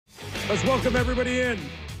Let's welcome everybody in.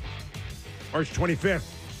 March 25th.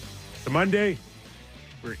 It's a Monday.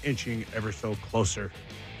 We're inching ever so closer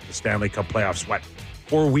to the Stanley Cup playoffs. What,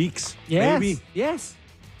 4 weeks, maybe? Yes.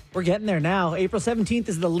 We're getting there now. April 17th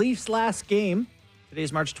is the Leafs' last game.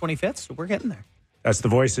 Today's March 25th, so we're getting there. That's the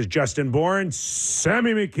voices: Justin Bourne,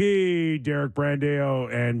 Sammy McKee, Derek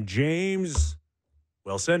Brandeo, and James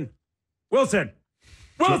Wilson. Wilson!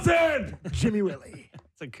 Jimmy Willie.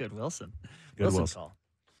 It's a good Wilson. Good Wilson. Call.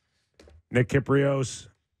 Nick Kypreos.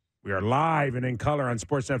 We are live and in color on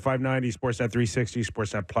Sportsnet 590, Sportsnet 360,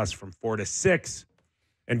 Sportsnet Plus from 4 to 6.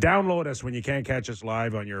 And download us when you can't catch us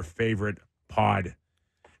live on your favorite pod.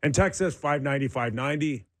 And text us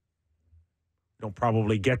 590-590. Don't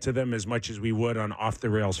probably get to them as much as we would on Off the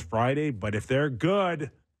Rails Friday, but if they're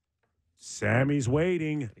good, Sammy's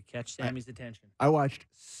waiting. To catch Sammy's attention. I watched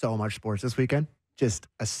so much sports this weekend. Just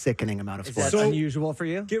a sickening amount of Is sports. that unusual for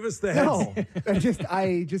you? Give us the heads. No,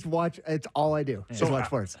 I just watch. It's all I do. Just watch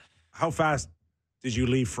sports. How fast did you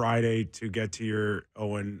leave Friday to get to your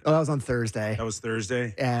Owen? Oh, that was on Thursday. That was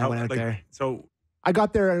Thursday? Yeah, I went out there. So I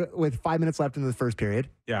got there with 5 minutes left in the first period.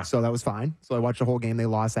 Yeah. So that was fine. So I watched the whole game. They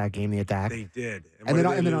lost that game, the attack. They did. And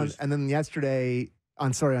then yesterday,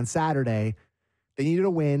 on Saturday, they needed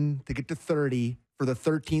a win to get to 30 for the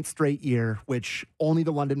 13th straight year, which only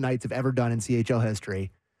the London Knights have ever done in CHL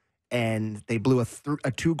history. And they blew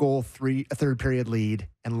a two-goal, third period lead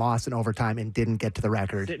and lost in overtime and didn't get to the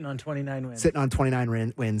record. Sitting on 29 wins. Sitting on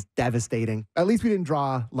 29 wins. Devastating. At least we didn't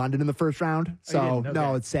draw London in the first round. So, Okay.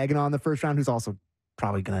 no, it's Saginaw in the first round, who's also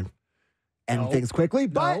probably going to end things quickly.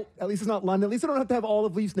 But at least it's not London. At least I don't have to have all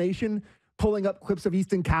of Leafs Nation pulling up clips of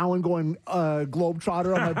Easton Cowan going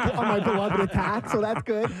Globetrotter on my beloved attack. So that's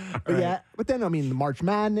good. But yeah. But then, I mean, the March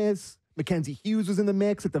Madness. Mackenzie Hughes was in the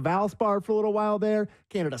mix at the Valspar for a little while there.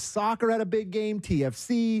 Canada Soccer had a big game.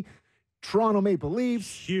 TFC. Toronto Maple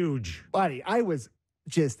Leafs. huge. Buddy, I was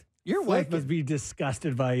just... Your wife must be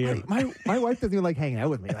disgusted by you. My wife doesn't even like hanging out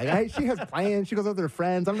with me. Like she has plans. She goes out with her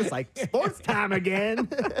friends. I'm just like, sports time again.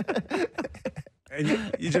 And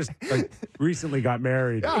you just recently got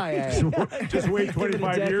married. Oh, yeah. Just wait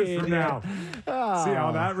 25 years decade, from now. See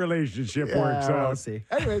how that relationship works out. We'll see.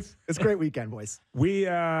 Anyways, it's a great weekend, boys. We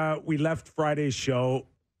left Friday's show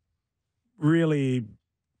really,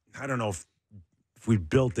 I don't know if we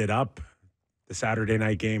built it up, the Saturday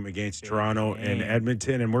night game against Toronto and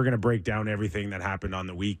Edmonton, and we're going to break down everything that happened on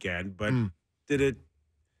the weekend. But did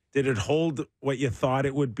it hold what you thought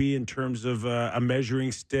it would be in terms of a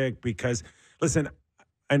measuring stick? Because, listen,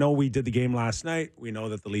 I know we did the game last night. We know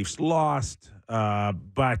that the Leafs lost.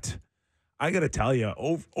 But I got to tell you,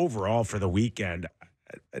 overall for the weekend,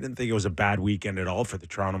 I didn't think it was a bad weekend at all for the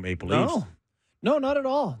Toronto Maple Leafs. No, not at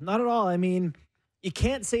all. Not at all. I mean, you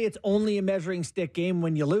can't say it's only a measuring stick game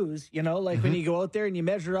when you lose. You know, like when you go out there and you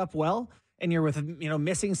measure up well and you're with,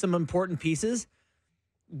 missing some important pieces.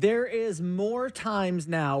 There is more times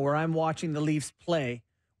now where I'm watching the Leafs play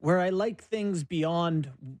where I like things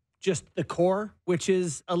beyond just the core, which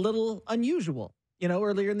is a little unusual.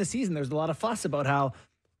 Earlier in the season, there's a lot of fuss about how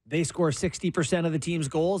they score 60% of the team's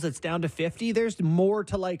goals. It's down to 50. There's more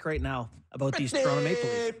to like right now about these Toronto Maple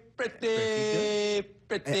Leafs.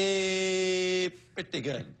 Pretty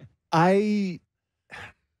good. I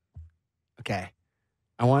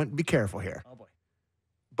want to be careful here. Oh, boy.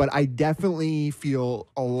 But I definitely feel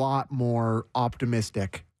a lot more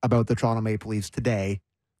optimistic about the Toronto Maple Leafs today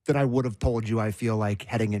than I would have told you I feel like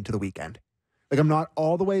heading into the weekend. Like, I'm not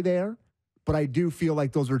all the way there, but I do feel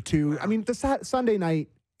like those are two. I mean, the Sunday night,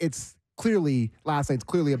 last night's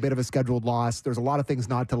clearly a bit of a scheduled loss. There's a lot of things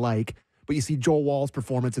not to like, but you see Joel Wall's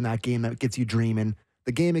performance in that game that gets you dreaming.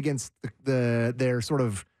 The game against their sort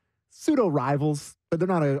of pseudo rivals, but they're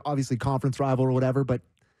not obviously conference rival or whatever, but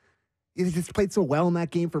he just played so well in that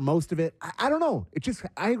game for most of it. I don't know.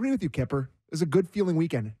 I agree with you, Kyper. It was a good feeling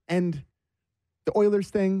weekend. And the Oilers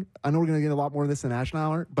thing, I know we're going to get a lot more of this in National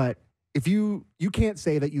Hour, but if you can't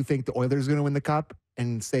say that you think the Oilers are going to win the Cup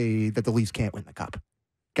and say that the Leafs can't win the Cup.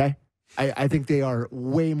 Okay? I think they are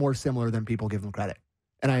way more similar than people give them credit.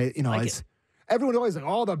 And everyone's always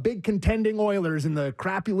like, the big contending Oilers and the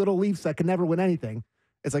crappy little Leafs that can never win anything.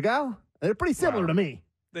 It's like, they're pretty similar to me.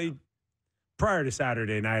 Prior to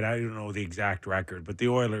Saturday night, I don't know the exact record, but the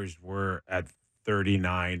Oilers were at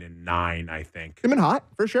 39-9, I think. They've been hot,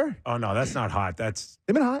 for sure. Oh, no, that's not hot. They've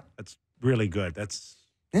been hot. That's really good.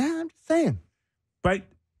 Yeah, I'm just saying. But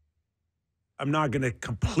I'm not going to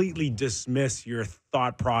completely dismiss your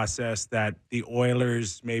thought process that the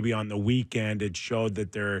Oilers, maybe on the weekend, it showed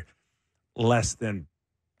that they're less than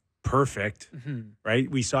perfect, right?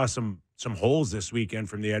 We saw some holes this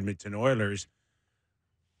weekend from the Edmonton Oilers.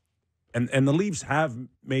 And the Leafs have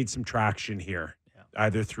made some traction here,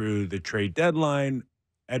 either through the trade deadline.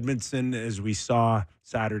 Edmonton, as we saw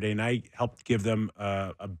Saturday night, helped give them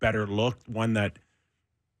a better look, one that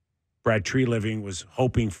Brad Treliving was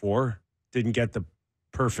hoping for. Didn't get the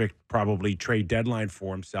perfect, probably, trade deadline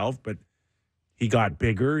for himself, but he got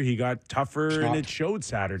bigger, he got tougher, and it showed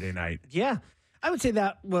Saturday night. Yeah. I would say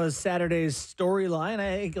that was Saturday's storyline.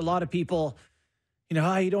 I think a lot of people, you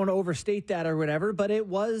don't want to overstate that or whatever, but it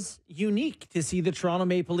was unique to see the Toronto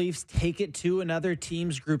Maple Leafs take it to another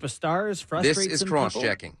team's group of stars, frustrate some people. This is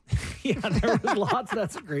cross-checking. Yeah, there was lots.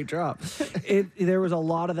 That's a great drop. There was a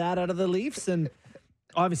lot of that out of the Leafs, and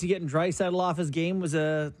obviously getting Draisaitl off his game was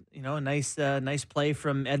a nice play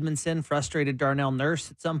from Edmondson. Frustrated Darnell Nurse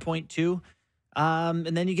at some point too. And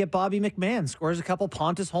then you get Bobby McMahon scores a couple.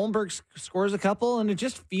 Pontus Holmberg scores a couple, and it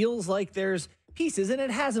just feels like there's pieces, and it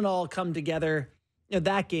hasn't all come together.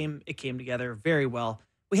 That game, it came together very well.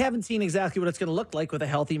 We haven't seen exactly what it's going to look like with a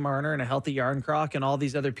healthy Marner and a healthy Yarncroc and all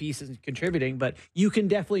these other pieces contributing, but you can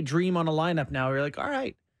definitely dream on a lineup now where you're like, all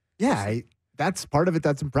right. Yeah, that's part of it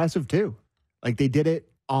that's impressive too. Like they did it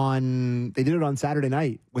on Saturday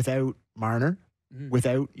night without Marner,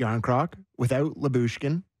 without Yarncroc, without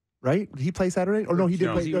Lyubushkin, right? Did he play Saturday? Or no, he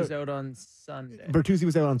did play. He was out on Sunday. Bertuzzi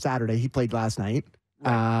was out on Saturday. He played last night.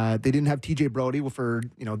 Right. They didn't have TJ Brody for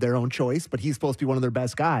their own choice, but he's supposed to be one of their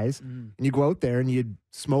best guys. And you go out there and you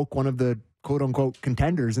smoke one of the quote unquote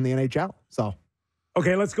contenders in the NHL. So,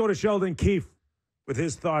 okay, let's go to Sheldon Keefe with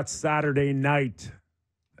his thoughts Saturday night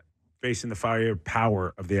facing the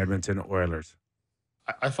firepower of the Edmonton Oilers.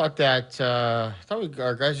 I thought that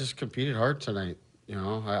our guys just competed hard tonight.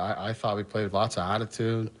 I thought we played with lots of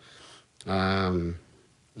attitude. I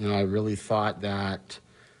really thought that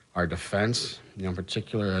our defense, in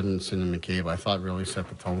particular Edmondson and McKee, I thought really set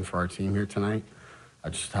the tone for our team here tonight.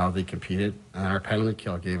 Just how they competed, and our penalty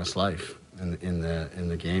kill gave us life in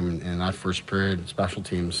the game. In that first period, special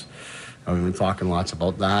teams, we've been talking lots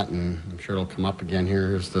about that, and I'm sure it'll come up again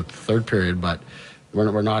here as the third period. But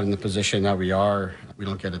we're not in the position that we are. We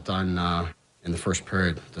don't get it done in the first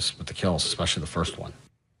period with the kills, especially the first one.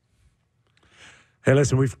 Hey,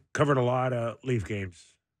 listen, we've covered a lot of Leaf games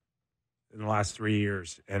in the last 3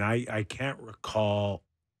 years, and I can't recall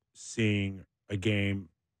seeing a game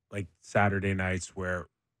like Saturday nights where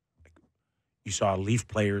you saw Leaf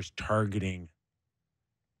players targeting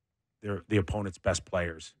the opponent's best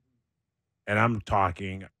players. And I'm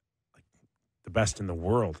talking like the best in the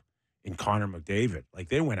world in Connor McDavid. Like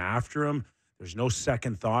they went after him. There's no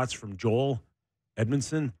second thoughts from Joel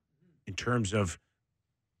Edmondson in terms of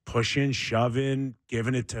pushing, shoving,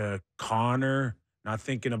 giving it to Connor, not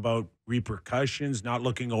thinking about repercussions, not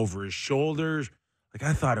looking over his shoulders. Like,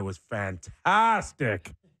 I thought it was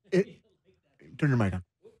fantastic. Turn your mic on.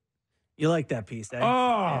 You like that piece, eh? Oh,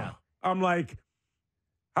 yeah. I'm like,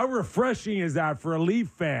 how refreshing is that for a Leaf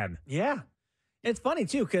fan? Yeah. It's funny,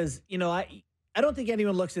 too, because, I don't think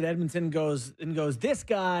anyone looks at Edmonton and goes, this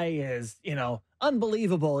guy is,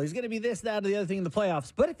 unbelievable. He's going to be this, that, or the other thing in the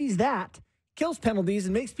playoffs. But if he's that, kills penalties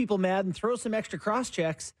and makes people mad and throws some extra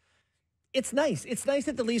cross-checks, it's nice. It's nice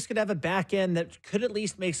that the Leafs could have a back end that could at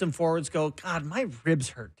least make some forwards go, God, my ribs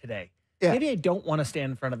hurt today. Yeah. Maybe I don't want to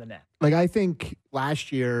stand in front of the net. Like, I think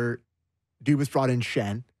last year, Dubas brought in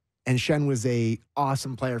Shen, and Shen was a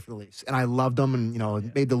awesome player for the Leafs. And I loved him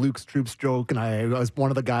and, made the Luke's Troops joke, and I was one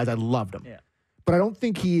of the guys. I loved him. Yeah. But I don't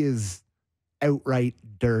think he is outright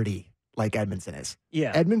dirty like Edmondson is.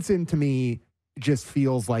 Yeah. Edmondson, to me, just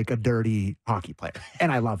feels like a dirty hockey player.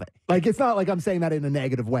 And I love it. Like, it's not like I'm saying that in a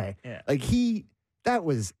negative way. Yeah. Like, that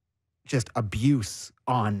was just abuse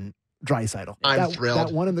on Draisaitl. I'm thrilled.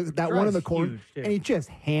 That one in the corner, and he just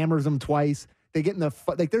hammers them twice. They get in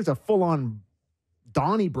there's a full-on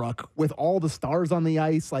Donnybrook with all the stars on the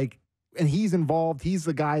ice, and he's involved. He's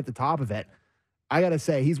the guy at the top of it. I got to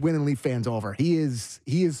say, he's winning Leaf fans over. He is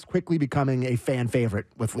quickly becoming a fan favorite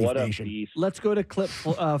with Leaf Nation. Let's go to clip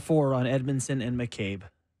 4 on Edmondson and McCabe.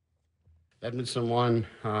 Edmondson won.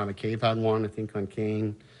 McCabe had one, I think, on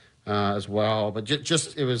Kane as well. But it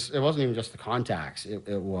wasn't even just the contacts.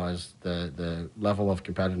 It was the level of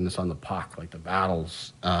competitiveness on the puck, like the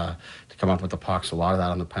battles to come up with the pucks. A lot of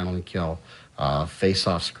that on the penalty kill,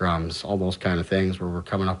 face-off scrums, all those kind of things where we're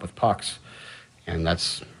coming up with pucks, and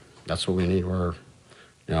that's what we need.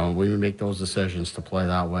 When we make those decisions to play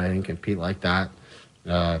that way and compete like that,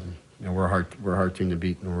 we're a hard team to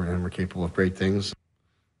beat, and we're capable of great things.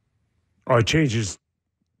 Oh, it changes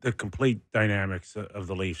the complete dynamics of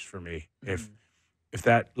the Leafs for me. If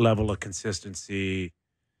that level of consistency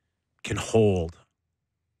can hold.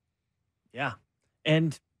 Yeah.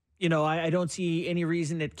 And, I don't see any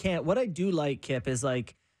reason it can't. What I do like, Kip, is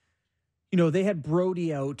they had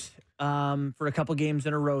Brody out for a couple games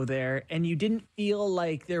in a row there, and you didn't feel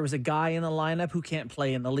like there was a guy in the lineup who can't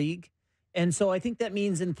play in the league. And so I think that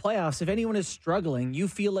means in playoffs, if anyone is struggling, you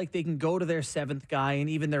feel like they can go to their seventh guy and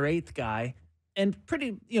even their eighth guy and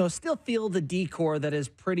still feel the decor that is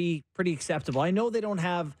pretty acceptable. I know they don't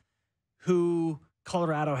have who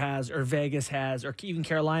Colorado has or Vegas has or even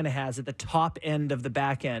Carolina has at the top end of the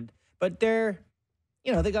back end, but they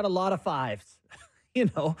got a lot of fives.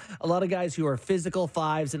 A lot of guys who are physical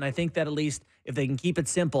fives, and I think that at least if they can keep it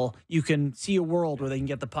simple, you can see a world where they can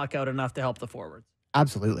get the puck out enough to help the forwards.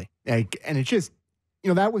 Absolutely. And it's just,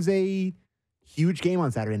 that was a huge game on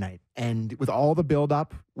Saturday night. And with all the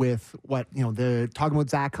buildup, with what, the talking about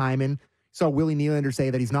Zach Hyman, saw Willie Nylander say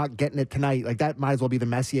that he's not getting it tonight. Like, that might as well be the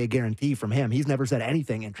Messier guarantee from him. He's never said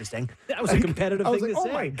anything interesting. That was a competitive thing to say.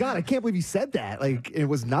 Oh my God, I can't believe he said that. Like, it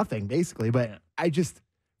was nothing, basically. But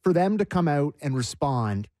for them to come out and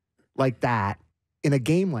respond like that in a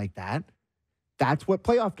game like that, that's what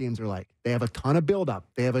playoff games are like. They have a ton of buildup.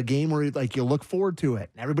 They have a game where you look forward to it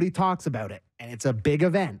and everybody talks about it and it's a big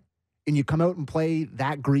event. And you come out and play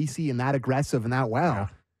that greasy and that aggressive and that well.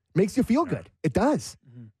 It makes you feel good. It does.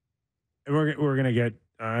 And we're gonna get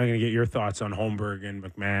I'm gonna get your thoughts on Holmberg and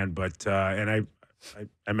McMahon, but and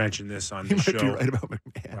I mentioned this on the show. You might be right about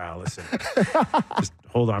McMahon. Wow, listen. Just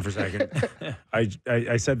hold on for a second.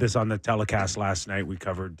 I said this on the telecast last night. We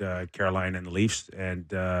covered Carolina and the Leafs, and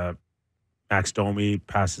Max Domi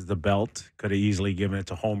passes the belt. Could have easily given it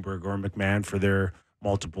to Holmberg or McMahon for their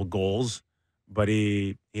multiple goals, but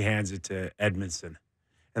he hands it to Edmondson.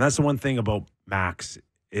 And that's the one thing about Max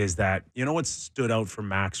is that, what stood out for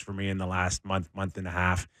Max for me in the last month and a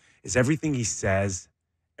half is everything he says,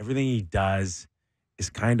 everything he does is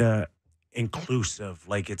kind of inclusive.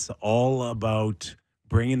 Like, it's all about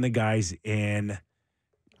bringing the guys in,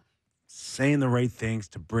 saying the right things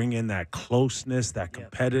to bring in that closeness, that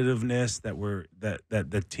competitiveness that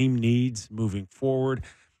the team needs moving forward.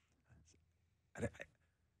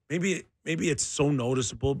 Maybe it's so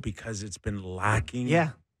noticeable because it's been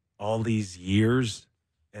lacking all these years.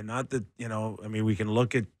 And not that, we can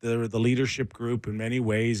look at the leadership group in many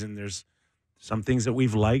ways, and there's some things that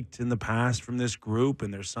we've liked in the past from this group,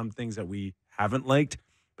 and there's some things that we haven't liked.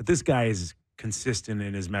 But this guy is consistent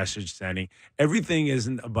in his message sending. Everything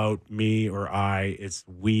isn't about me or I. It's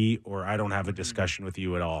we, or I don't have a discussion with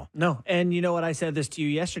you at all. No. And you know what? I said this to you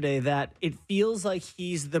yesterday, that it feels like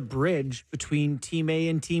he's the bridge between Team A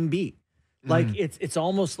and Team B. Like, it's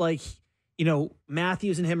almost like,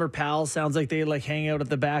 Matthews and him are pals. Sounds like they hang out at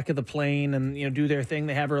the back of the plane and, do their thing.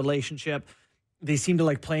 They have a relationship. They seem to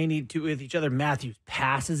like playing with each other. Matthews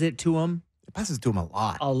passes it to him. It passes to him a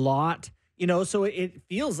lot. A lot. So it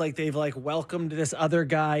feels like they've welcomed this other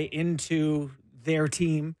guy into their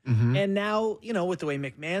team. And now, with the way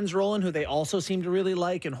McMahon's rolling, who they also seem to really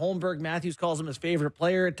like, and Holmberg, Matthews calls him his favorite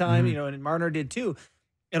player at times, and Marner did too.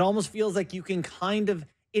 It almost feels like you can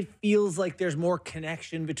it feels like there's more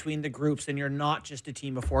connection between the groups and you're not just a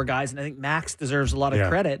team of four guys. And I think Max deserves a lot of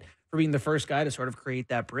credit for being the first guy to sort of create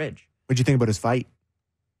that bridge. What'd you think about his fight?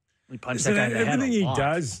 He punched that guy in the head everything he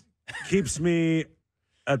does keeps me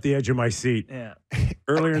at the edge of my seat. Yeah.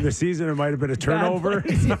 Earlier in the season, it might have been a turnover.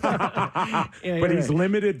 But he's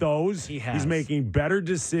limited those. He's making better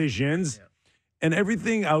decisions. Yeah. And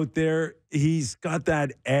everything out there, he's got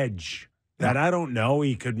that edge that I don't know.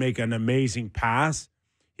 He could make an amazing pass.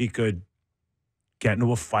 He could get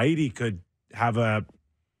into a fight. He could have a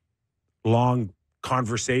long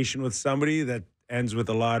conversation with somebody that ends with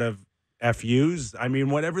a lot of FUs. I mean,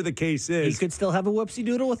 whatever the case is. He could still have a whoopsie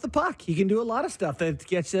doodle with the puck. He can do a lot of stuff that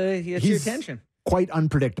gets your attention. Quite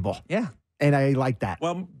unpredictable. Yeah. And I like that.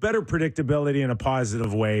 Well, better predictability in a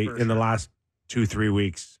positive way in the last 2-3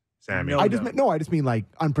 weeks, Sammy. I just mean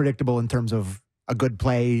unpredictable in terms of a good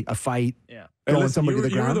play, a fight. Yeah. Listen, you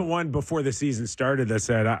were the one before the season started that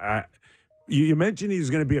said, you mentioned he was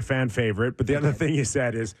going to be a fan favorite, but the other thing you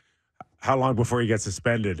said is, how long before he gets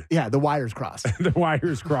suspended? Yeah, the wires cross. The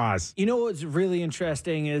wires cross. What's really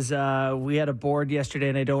interesting is we had a board yesterday,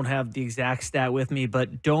 and I don't have the exact stat with me,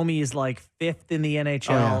 but Domi is 5th in the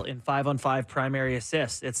NHL in 5-on-5 primary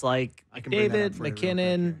assists. It's David,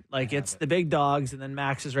 McKinnon, it's the big dogs, and then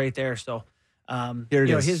Max is right there. So, here it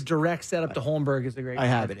is. His direct setup to Holmberg is a great. I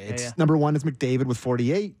have it. It's number 1 is McDavid with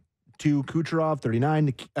 48, 2 Kucherov, 39,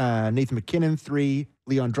 Nathan McKinnon, 3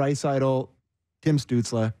 Leon Draisaitl, Tim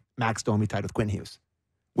Stützle, Max Domi tied with Quinn Hughes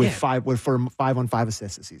with 5-on-5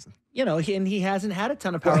 assists this season. And he hasn't had a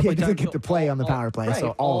ton of power play. He doesn't get to play on the power play. Right,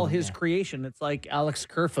 so all his creation. It's like Alex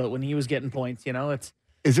Kerfoot when he was getting points. It's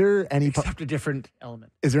Is there any except a different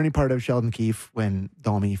element. Is there any part of Sheldon Keefe when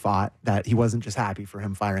Domi fought that he wasn't just happy for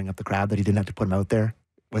him firing up the crowd, that he didn't have to put him out there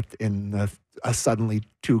within a suddenly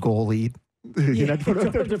 2-goal lead? He didn't have to put him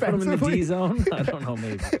out there to put him in the defensively? D zone. I don't know,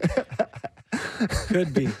 maybe.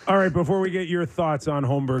 Could be. All right, before we get your thoughts on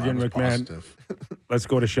Holmberg and McMahon, Positive. let's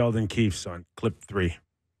go to Sheldon Keefe's on clip 3.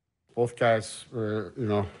 Both guys were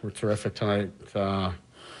terrific tonight.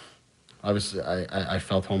 Obviously, I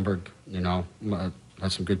felt Holmberg,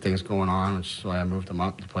 had some good things going on, which is why I moved him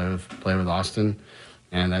up to play with Austin,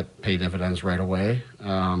 and that paid dividends right away.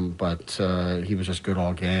 But he was just good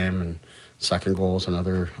all game, and second goal is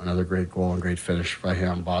another great goal and great finish by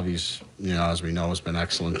him. Bobby's, as we know, has been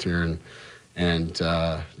excellent here, and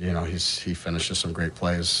he finishes some great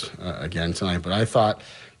plays again tonight. But I thought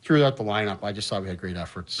throughout the lineup, I just thought we had great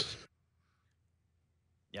efforts.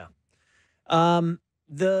 Yeah.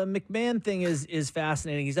 The McMahon thing is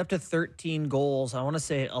fascinating. He's up to 13 goals. I want to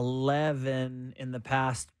say 11 in the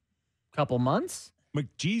past couple months.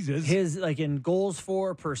 McJesus. His, in goals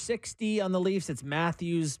for per 60 on the Leafs, it's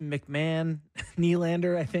Matthews, McMahon,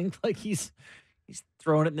 Nylander, I think. He's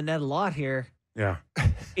throwing it in the net a lot here. Yeah.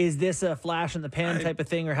 Is this a flash in the pan type of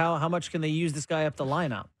thing, or how much can they use this guy up the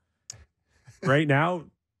lineup? Right now,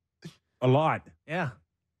 a lot. Yeah.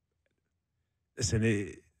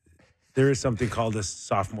 Listen, there is something called a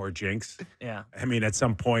sophomore jinx. Yeah. I mean, at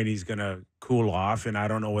some point, he's going to cool off, and I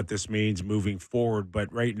don't know what this means moving forward,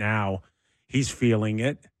 but right now, he's feeling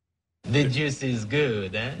it. The juice is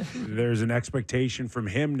good, eh? There's an expectation from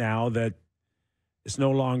him now that it's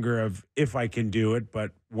no longer of if I can do it,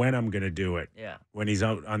 but when I'm going to do it. Yeah. When he's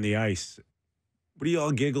out on the ice. What are you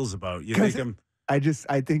all giggles about? You think I'm... I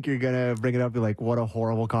think you're going to bring it up and be like, what a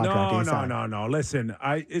horrible contract he signed. No. Listen,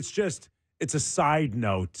 it's a side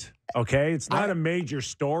note, okay? It's not a major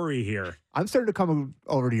story here. I'm starting to come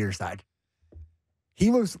over to your side. He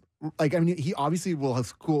looks he obviously will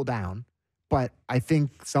have cooled down, but I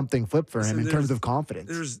think something flipped for him in terms of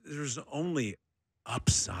confidence. There's only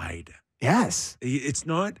upside. Yes. It's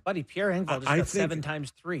not. Buddy, Pierre Engvall just got 7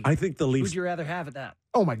 times 3. I think the Leafs. Who'd you rather have at that?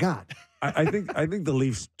 Oh my God. I think the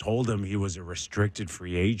Leafs told him he was a restricted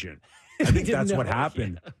free agent. I think that's what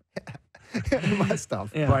happened. He must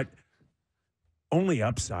have. Yeah. But only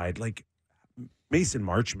upside, Mason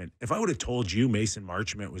Marchment. If I would have told you Mason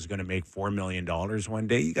Marchment was going to make $4 million one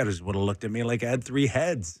day, you guys would have looked at me like I had 3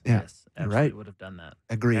 heads. Yeah. Yes, absolutely right. would have done that.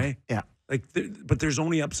 Agreed. Okay? Yeah. But there's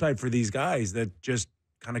only upside for these guys that just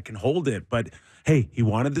kind of can hold it. But hey, he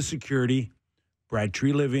wanted the security. Brad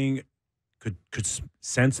Treliving could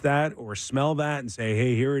sense that or smell that and say,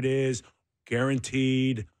 hey, here it is,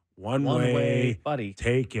 guaranteed, one way, buddy.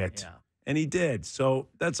 take it. Yeah. And he did. So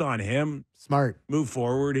that's on him. Smart. Move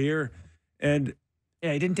forward here. And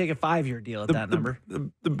Yeah, he didn't take a 5-year deal at that number.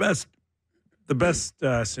 The best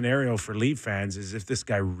scenario for Leaf fans is if this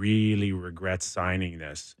guy really regrets signing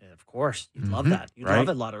this. Yeah, of course. You'd love that. You'd Right? love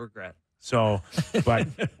a lot of regret. So, but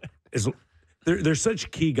they're such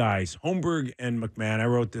key guys. Holmberg and McMahon, I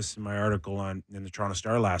wrote this in my article in the Toronto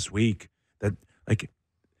Star last week, that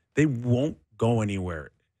they won't go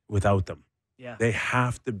anywhere without them. Yeah. They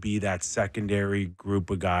have to be that secondary group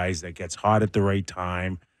of guys that gets hot at the right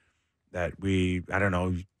time, that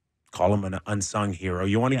call him an unsung hero.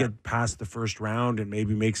 You want to get past the first round and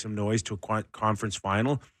maybe make some noise to a conference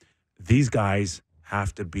final. These guys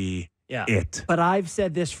have to be it. But I've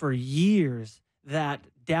said this for years, that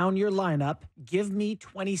down your lineup, give me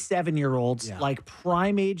 27-year-olds,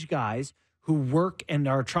 prime age guys who work and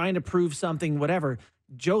are trying to prove something, whatever.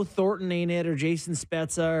 Joe Thornton ain't it, or Jason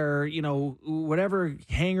Spezza, or, whatever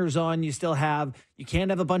hangers on you still have. You can't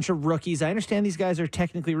have a bunch of rookies. I understand these guys are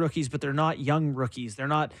technically rookies, but they're not young rookies. They're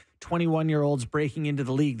not 21-year-olds breaking into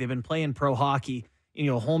the league. They've been playing pro hockey.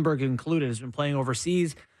 Holmberg included has been playing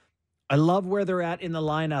overseas. I love where they're at in the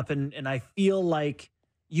lineup, and I feel like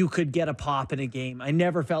you could get a pop in a game. I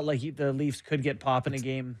never felt like the Leafs could get pop in a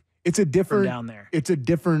game. It's a different down there. It's a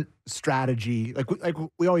different strategy. Like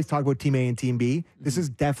we always talk about Team A and Team B. This is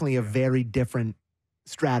definitely a very different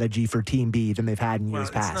strategy for Team B than they've had in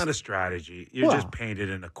years past. It's not a strategy. You're just painted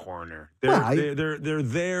in a corner. They're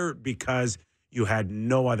there because you had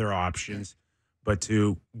no other options but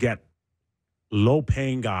to get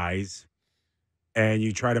low-paying guys, and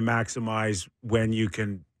you try to maximize when you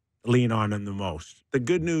can lean on them the most. The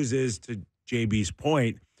good news is, to JB's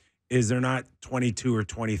point, is they're not 22 or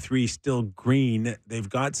 23, still green. They've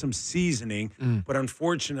got some seasoning, but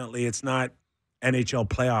unfortunately, it's not NHL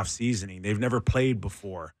playoff seasoning. They've never played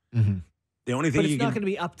before. Mm-hmm. The only thing but it's not going to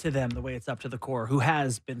be up to them the way it's up to the core, who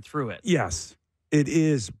has been through it. Yes, it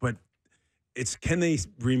is, but can they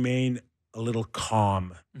remain a little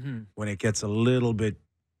calm when it gets a little bit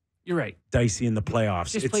You're right. dicey in the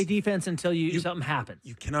playoffs. Just play defense until something happens.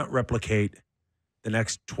 You cannot replicate the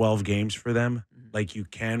next 12 games for them like you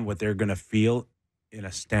can what they're going to feel in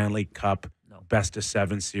a Stanley Cup best of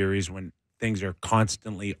 7 series when things are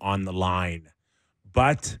constantly on the line.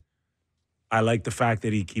 But I like the fact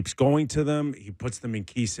that he keeps going to them. He puts them in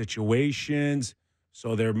key situations.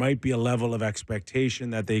 So there might be a level of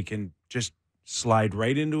expectation that they can just slide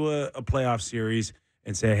right into a playoff series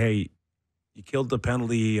and say, hey, you killed the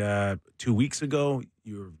penalty 2 weeks ago.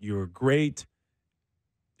 You were great.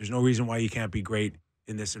 There's no reason why you can't be great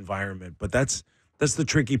in this environment. But that's the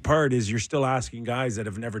tricky part is you're still asking guys that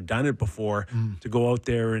have never done it before to go out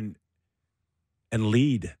there and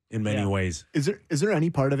lead in many ways. Is there any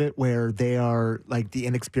part of it where they are like the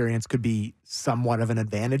inexperience could be somewhat of an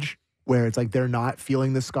advantage, where it's like they're not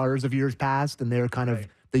feeling the scars of years past and they're kind of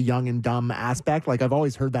the young and dumb aspect? Like I've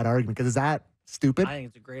always heard that argument because is that stupid? I think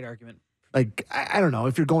it's a great argument. Like I don't know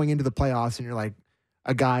if you're going into the playoffs and you're like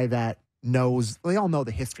a guy that knows, they all know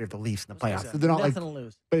the history of the Leafs in the playoffs. So they're not Nothing like, to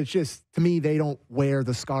lose. but it's just, to me, they don't wear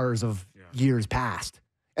the scars of years past.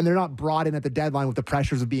 And they're not brought in at the deadline with the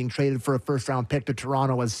pressures of being traded for a first-round pick to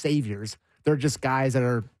Toronto as saviors. They're just guys that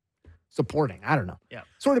are supporting. I don't know. Yeah.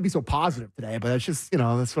 Sorry to be so positive today, but it's just,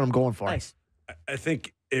 that's what I'm going for. Nice. I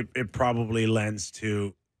think it probably lends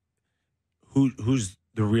to who's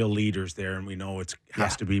the real leaders there, and we know it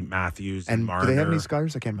has to be Matthews and Marner. Do they have any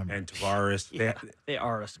scars? I can't remember. And Tavares. Yeah, they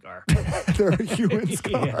are a scar. They're a human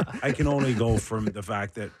scar. Yeah. I can only go from the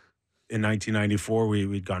fact that in 1994,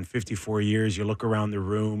 we'd gone 54 years. You look around the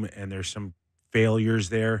room, and there's some failures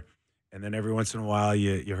there. And then every once in a while,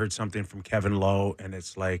 you heard something from Kevin Lowe, and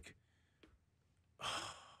it's like,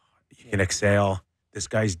 you can exhale. This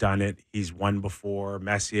guy's done it. He's won before.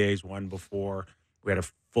 Messier's won before. We had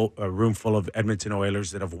a room full of Edmonton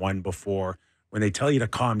Oilers that have won before. When they tell you to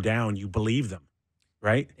calm down, you believe them,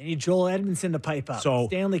 right? They need Joel Edmondson to pipe up. So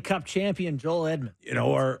Stanley Cup champion Joel Edmondson.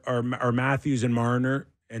 Are Matthews and Marner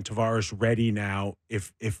and Tavares ready now?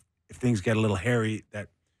 If things get a little hairy, that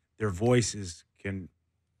their voices can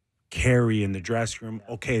carry in the dressing room.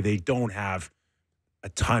 Okay, they don't have a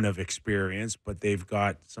ton of experience, but they've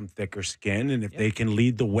got some thicker skin, and if they can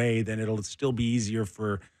lead the way, then it'll still be easier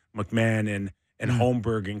for McMahon and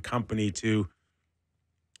Holmberg and company to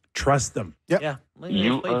trust them. Yep. Yeah.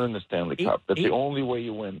 You earn the Stanley Cup. That's the only way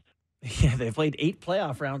you win. Yeah, they've played 8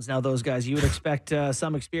 playoff rounds now, those guys. You would expect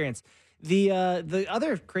some experience. The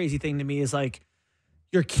other crazy thing to me is like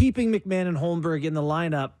you're keeping McMahon and Holmberg in the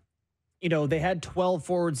lineup. They had 12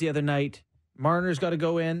 forwards the other night. Marner's got to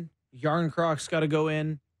go in. Yarncroft's got to go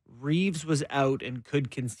in. Reeves was out and could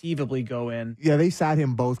conceivably go in. Yeah, they sat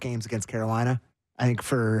him both games against Carolina. I think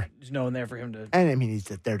There's no one there for him to. And I mean,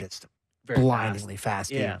 they're just Very blindingly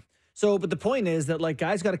fast. Yeah. So, but the point is that like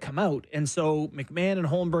guys got to come out, and so McMahon and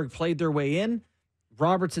Holmberg played their way in.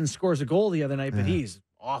 Robertson scores a goal the other night, but he's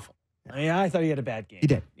awful. I mean, I thought he had a bad game. He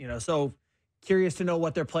did. So curious to know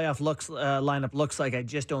what their playoff lineup looks like. I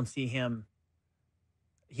just don't see him.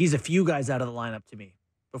 He's a few guys out of the lineup to me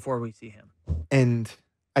before we see him. And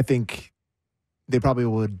I think they probably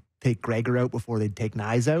would take Gregor out before they'd take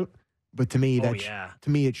Nyes out. But to me, to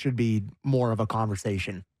me, it should be more of a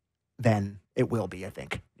conversation than it will be, I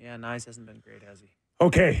think. Yeah, Nyes hasn't been great, has he?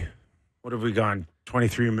 Okay. What have we gone?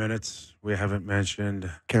 23 minutes. We haven't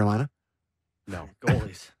mentioned. Carolina? No.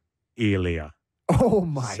 Goalies. Ilya. Oh,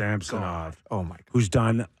 my Samsonov. God. Oh, my God. Who's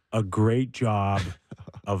done a great job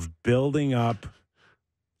of building up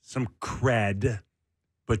some cred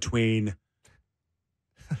between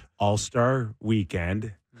All-Star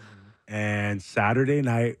weekend and Saturday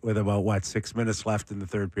night with about, 6 minutes left in the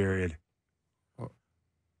third period. What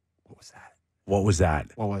was that? What was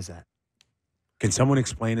that? What was that? Can someone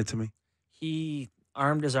explain it to me? He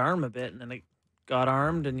armed his arm a bit, and then it got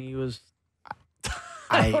armed, and he was...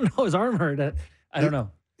 I don't know. His arm hurt. I don't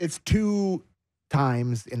know. It's 2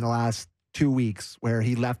 times in the last 2 weeks where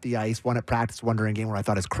he left the ice, one at practice, one during a game where I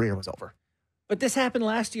thought his career was over. But this happened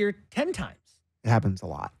last year 10 times. It happens a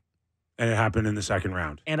lot. And it happened in the second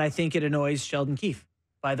round. And I think it annoys Sheldon Keefe.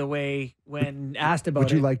 By the way, when asked about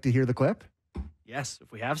Would you like to hear the clip? Yes,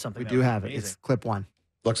 if we have something. We do have it. It's clip 1.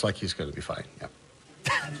 Looks like he's going to be fine. Yeah.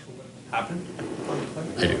 Happened?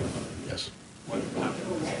 I do. Yes. What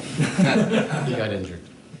happened? He got injured.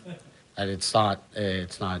 And it's not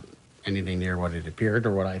anything near what it appeared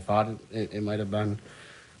or what I thought it might have been.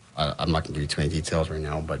 I'm not going to give you too many details right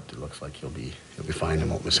now, but it looks like he'll be fine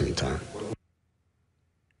and won't miss any time.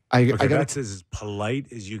 That's as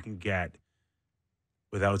polite as you can get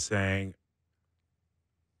without saying,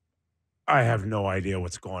 I have no idea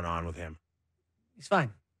what's going on with him. He's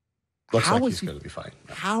fine. Looks like he's going to be fine.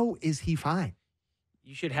 Yeah. How is he fine?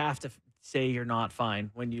 You should have to say you're not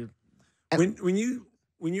fine when you.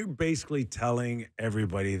 When you're basically telling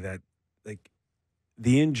everybody that like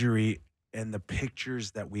the injury and the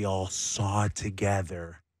pictures that we all saw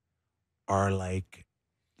together are like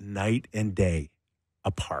night and day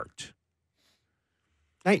apart.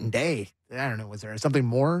 Night and day. I don't know. Was there something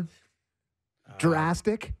more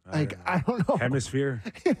drastic? I don't know. Hemisphere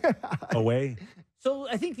away. So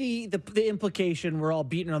I think the implication we're all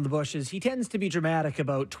beating on the bush is he tends to be dramatic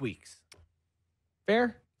about tweaks.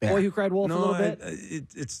 Fair? Boy who cried wolf a little bit?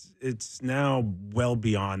 It's now well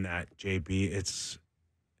beyond that, JB. It's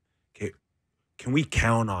okay. Can we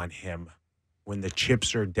count on him when the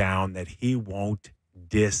chips are down that he won't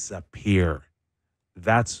disappear?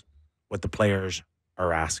 That's what the players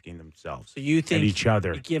are asking themselves. So you think and each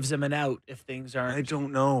other. It gives him an out if things aren't. I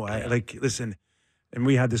don't know. Listen, and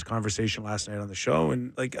we had this conversation last night on the show,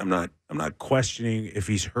 and like I'm not questioning if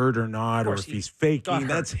he's hurt or not, or if he's faking.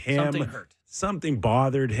 That's him. Something hurt. Something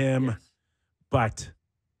bothered him. Yes. But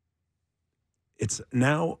it's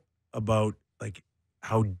now about like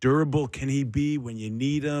how durable can he be when you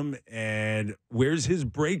need him, and where's his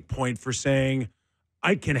break point for saying,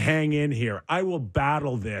 I can hang in here. I will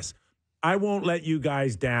battle this. I won't let you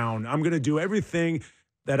guys down. I'm going to do everything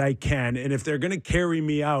that I can. And if they're going to carry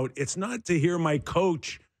me out, it's not to hear my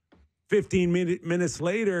coach 15 minutes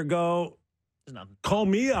later go, call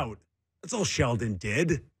me out. That's all Sheldon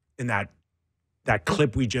did in that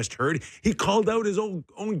clip we just heard. He called out his own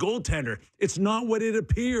goaltender. It's not what it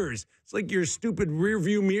appears. It's like your stupid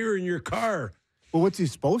rearview mirror in your car. Well, what's he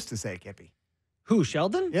supposed to say, Kippy? Who,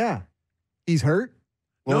 Sheldon? Yeah. He's hurt?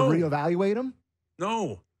 We'll reevaluate him?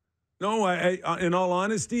 No, I in all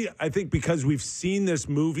honesty, I think because we've seen this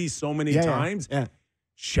movie so many times,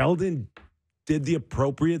 Sheldon did the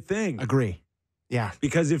appropriate thing. Agree. Yeah.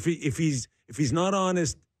 Because if he's not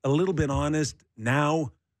honest, a little bit honest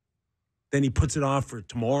now, then he puts it off for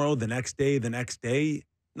tomorrow, the next day.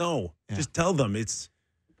 No, just tell them it's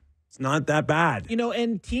not that bad. You know,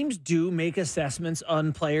 and teams do make assessments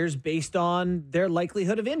on players based on their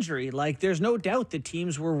likelihood of injury. Like, there's no doubt that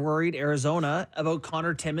teams were worried, Arizona, about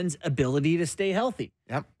Connor Timmins' ability to stay healthy.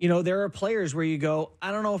 Yep. You know, there are players where you go,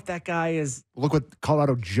 I don't know if that guy is. Look what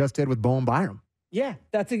Colorado just did with Bowen Byram. Yeah,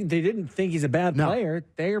 they didn't think he's a bad player.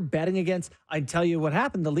 They're betting against. I tell you what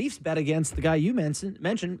happened. The Leafs bet against the guy you mentioned,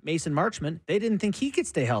 Mason Marchment. They didn't think he could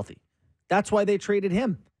stay healthy. That's why they traded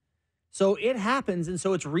him. So it happens, and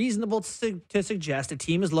so it's reasonable to suggest a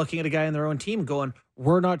team is looking at a guy on their own team going,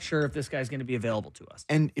 we're not sure if this guy's going to be available to us.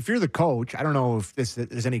 And if you're the coach, I don't know if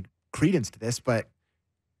there's any credence to this, but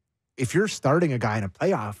if you're starting a guy in a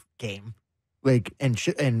playoff game, like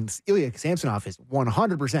and Ilya Samsonov is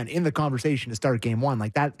 100% in the conversation to start game one,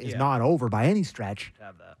 like that is not over by any stretch.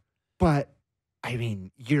 Have that. But I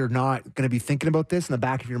mean, you're not going to be thinking about this in the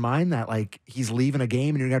back of your mind that like he's leaving a game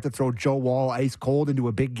and you're going to have to throw Joe Wall ice cold into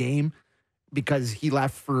a big game because he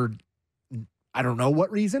left for I don't know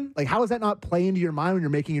what reason. Like, how does that not play into your mind when you're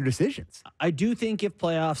making your decisions? I do think if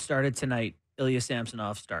playoffs started tonight, Ilya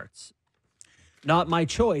Samsonov starts. Not my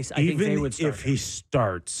choice. I think they would start. Even if he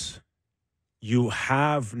starts, you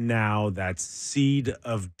have now that seed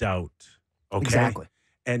of doubt. Okay? Exactly.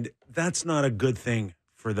 And that's not a good thing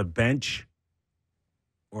for the bench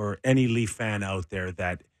or any Leaf fan out there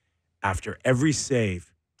that after every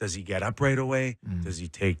save, does he get up right away? Does he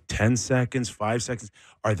take 10 seconds, 5 seconds?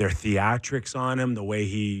 Are there theatrics on him, the way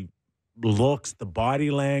he looks, the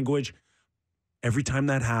body language? Every time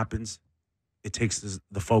that happens, it takes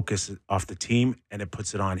the focus off the team and it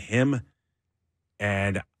puts it on him.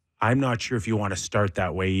 And I'm not sure if you want to start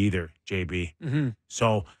that way either, JB. Mm-hmm.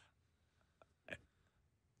 So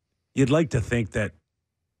you'd like to think that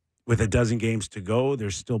with a dozen games to go,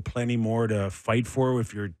 there's still plenty more to fight for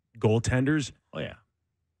with your goaltenders. Oh, yeah.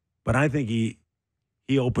 But I think he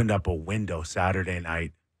opened up a window Saturday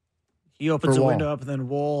night. He opens a window up, and then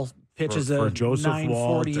Wall pitches for a Joseph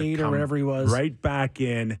 948 or whatever he was. Right back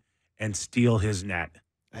in and steal his net.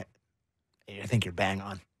 I think you're bang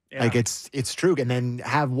on. Yeah. Like, it's true. And then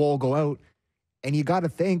have Woll go out. And you got to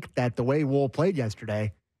think that the way Woll played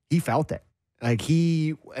yesterday, he felt it. Like,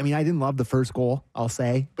 I didn't love the first goal, I'll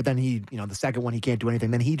say. But then the second one, he can't do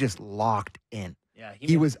anything. Then he just locked in. Yeah,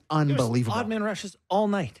 he was unbelievable. Odd man rushes all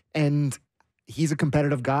night. And he's a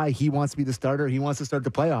competitive guy. He wants to be the starter. He wants to start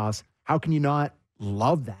the playoffs. How can you not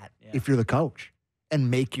love that if you're the coach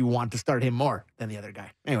and make you want to start him more than the other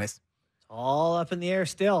guy? Anyways. It's all up in the air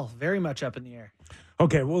still. Very much up in the air.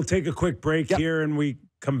 Okay, we'll take a quick break here, and we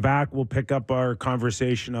come back. We'll pick up our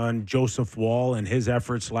conversation on Joseph Woll and his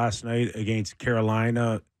efforts last night against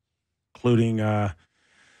Carolina, including a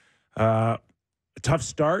tough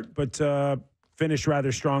start, but finished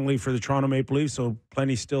rather strongly for the Toronto Maple Leafs, so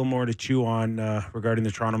plenty still more to chew on regarding the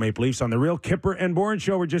Toronto Maple Leafs on the Real Kyper and Bourne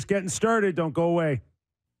Show. We're just getting started. Don't go away.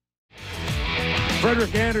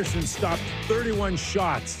 Frederick Anderson stopped 31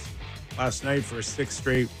 shots last night for a 6th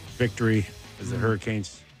straight victory as the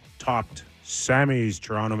Hurricanes topped Sammy's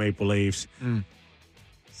Toronto Maple Leafs.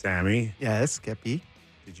 Sammy, Yes, Skippy.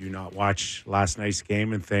 did you not watch last night's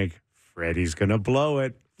game and think, Freddie's going to blow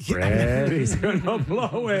it? Freddie's going to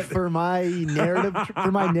blow it. For my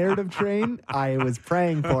narrative train, I was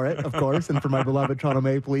praying for it, of course, and for my beloved Toronto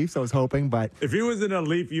Maple Leafs, I was hoping, but If he was in a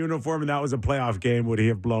Leaf uniform and that was a playoff game, would he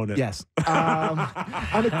have blown it? yes.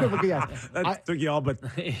 Unequivocally, yes. That took you all but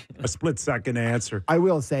a split second to answer. I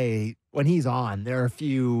will say, when he's on, there are a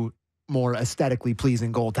few more aesthetically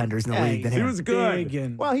pleasing goaltenders in the league than He him. was good. Big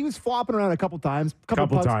and Well, he was flopping around a couple times.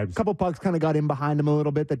 Couple times. Couple pucks kind of got in behind him a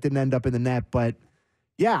little bit that didn't end up in the net. But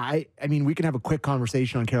yeah, I mean, we can have a quick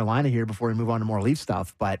conversation on Carolina here before we move on to more Leaf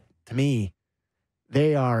stuff. But to me,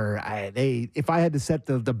 they are if I had to set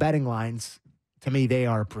the betting lines, to me, they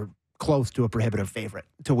are close to a prohibitive favorite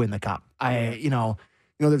to win the cup. You know,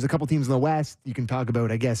 there's a couple teams in the West you can talk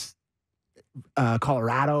about, I guess,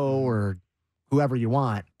 Colorado or whoever you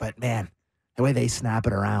want. But man, the way they snap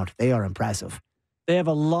it around, they are impressive. they have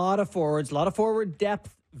a lot of forwards, a lot of forward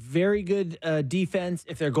depth, very good defense.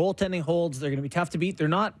 If their goaltending holds, they're going to be tough to beat. They're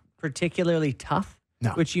not particularly tough,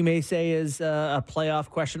 No. which you may say is a playoff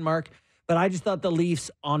question mark. But I just thought the Leafs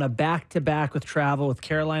on a back-to-back with travel, with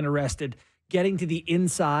Carolina rested, getting to the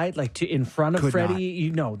inside, like to in front of Could Freddie,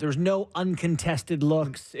 there's no uncontested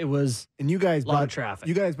looks. It was And you guys a lot of traffic.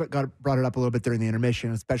 You guys brought it up a little bit during the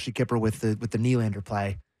intermission, especially Kyper with the Nylander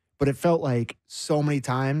play. But it felt like so many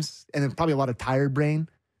times, and then probably a lot of tired brain,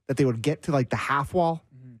 that they would get to like the half wall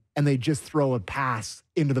and they just throw a pass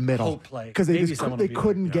into the middle Hope play. because Maybe they someone will be there,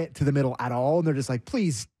 couldn't yeah. get to the middle at all, and they're just like,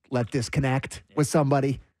 please let this connect with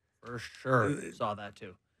somebody. For sure. Saw that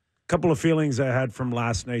too. Couple of feelings I had from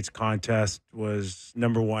last night's contest was,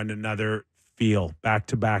 number one, another feel,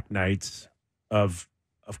 back-to-back nights of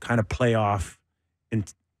kind of playoff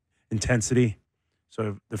intensity.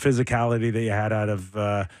 So the physicality that you had out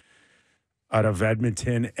of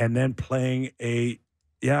Edmonton, and then playing a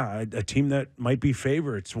team that might be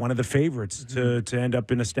favorites, one of the favorites to end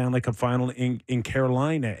up in a Stanley Cup final in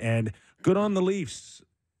Carolina. And good on the Leafs.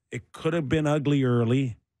 It could have been ugly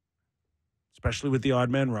early, especially with the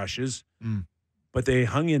odd man rushes. But they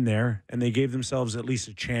hung in there, and they gave themselves at least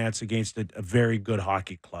a chance against a very good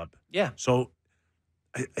hockey club. Yeah. So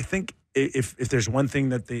I think if there's one thing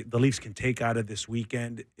that the Leafs can take out of this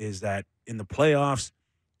weekend is that in the playoffs,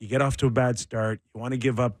 you get off to a bad start. You want to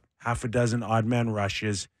give up half a dozen odd man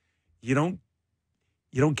rushes. You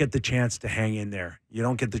don't get the chance to hang in there. You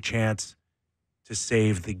don't get the chance to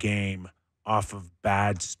save the game off of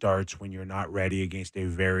bad starts when you're not ready against a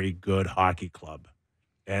very good hockey club.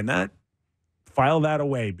 And file that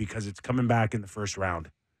away because it's coming back in the first round.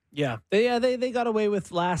 Yeah. They got away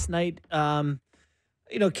with last night.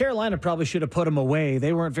 Carolina probably should have put them away.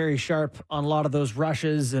 They weren't very sharp on a lot of those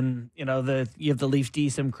rushes, and you have the Leafs D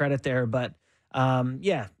some credit there, but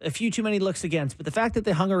a few too many looks against. But the fact that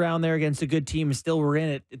they hung around there against a good team and still were in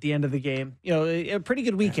it at the end of the game, a pretty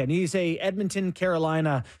good weekend. You say Edmonton,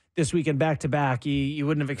 Carolina this weekend back to back, you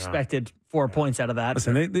wouldn't have expected 4 points out of that.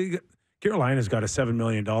 Listen, Carolina's got a $7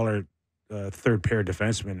 million third pair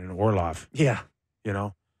defenseman in Orlov. Yeah.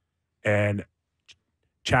 And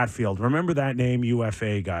Chatfield. Remember that name,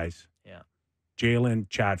 UFA, guys. Yeah. Jalen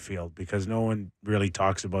Chatfield, because no one really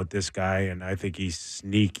talks about this guy, and I think he's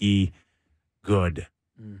sneaky good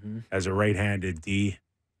as a right-handed D.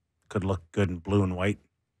 Could look good in blue and white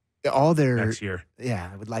All their next year. Yeah,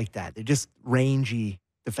 I would like that. They're just rangy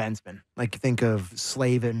defensemen. Like, think of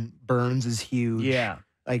Slavin. Burns is huge. Yeah.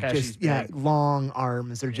 Like, Pesci's just, big. long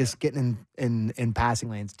arms. They're just getting in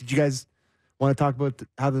passing lanes. Did you guys want to talk about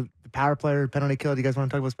how the power play or penalty kill? Do you guys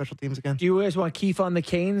want to talk about special teams again? Do you guys want Keefe on the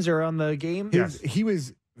Canes or on the game? He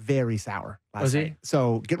was very sour last Was he? night.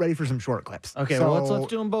 So get ready for some short clips. Okay, so, well, let's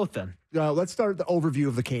do them both then. Let's start the overview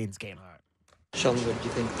of the Canes game. Sheldon, what do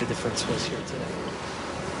you think the difference was here today?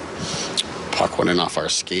 Puck went in off our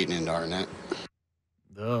skate and into our net.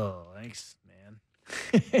 Oh, thanks, man.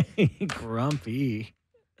 Grumpy.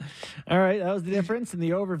 All right, that was the difference in the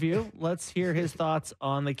overview. Let's hear his thoughts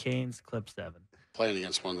on the Canes, clip 7. Playing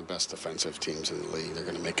against one of the best defensive teams in the league, they're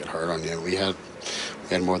going to make it hard on you. We had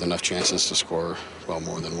more than enough chances to score,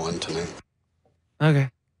 more than one tonight. Okay.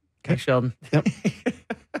 Sheldon. Yep.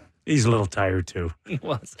 He's a little tired, too. He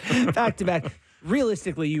was. Back to back.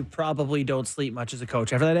 Realistically, you probably don't sleep much as a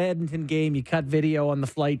coach. After that Edmonton game, you cut video on the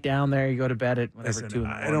flight down there, you go to bed at whatever, Listen, 2 in the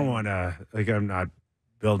morning. I don't want to, I'm not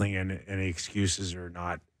building any excuses or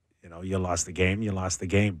not. You know, you lost the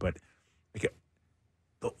game. But like,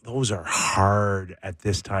 those are hard at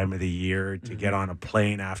this time of the year to get on a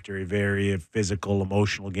plane after a very physical,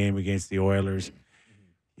 emotional game against the Oilers.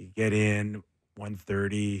 You get in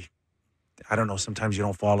 1:30. I don't know. Sometimes you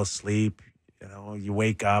don't fall asleep. You know, you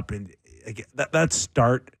wake up and that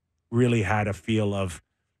start really had a feel of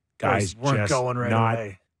guys weren't just going right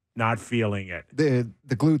away. Not feeling it. The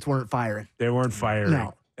glutes weren't firing. They weren't firing.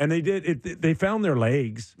 No. And they did it. They found their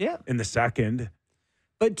legs. Yeah. In the second.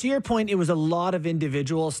 But to your point, it was a lot of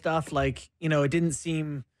individual stuff. Like, you know, it didn't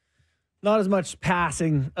seem not as much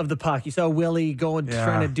passing of the puck. You saw Willie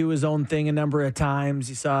trying to do his own thing a number of times.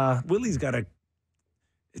 You saw Willie's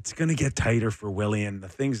it's going to get tighter for Willie, and the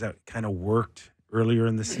things that kind of worked earlier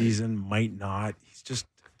in the season might not. He's just,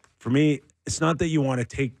 for me, it's not that you want to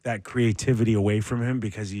take that creativity away from him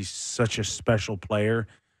because he's such a special player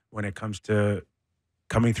when it comes to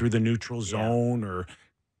coming through the neutral zone or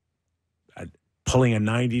pulling a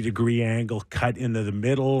 90-degree angle cut into the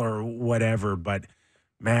middle or whatever. But,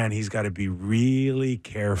 man, he's got to be really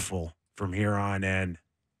careful from here on in.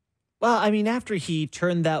 Well, I mean, after he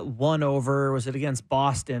turned that one over, was it against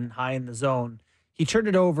Boston, high in the zone? He turned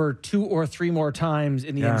it over 2 or 3 more times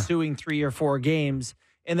in the ensuing 3 or 4 games.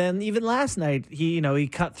 And then even last night, he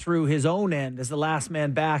cut through his own end as the last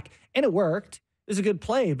man back, and it worked. It was a good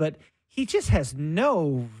play, but he just has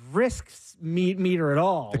no risks meter at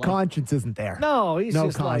all. The conscience isn't there. No, he's no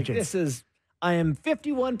just conscience. like, I am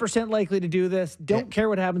 51% likely to do this. Don't care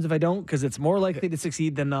what happens if I don't, because it's more likely to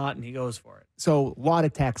succeed than not, and he goes for it. So a lot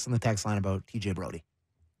of texts on the text line about TJ Brody.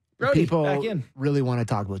 People People back in. really want to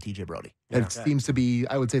talk about TJ Brody. Yeah. It seems to be,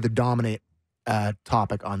 I would say, the dominant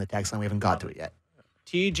topic on the text line. We haven't got to it yet.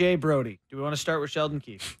 TJ Brody. Do we want to start with Sheldon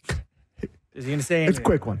Keefe? Is he going to say anything? It's a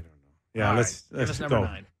quick one. Yeah, All let's right. Give us number go.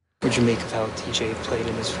 9. What'd you make of how TJ played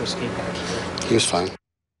in his first game back here? He was fine.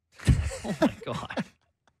 Oh, my God.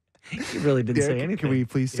 He really didn't say Derek, anything. can we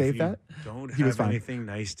please If save you that? Don't He was have fine. anything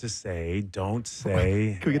nice to say. Don't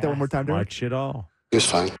say Can we get that one more time, Derek? much at all. He was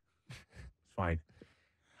fine. It's fine.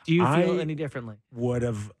 Do you feel I- any differently? Would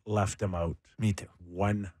have left him out Me too.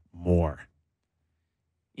 one more.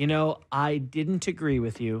 You know, I didn't agree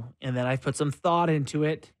with you, and then I put some thought into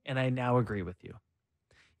it, and I now agree with you.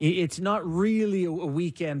 It's not really a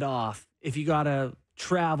weekend off if you got to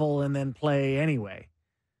travel and then play anyway.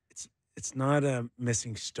 It's not a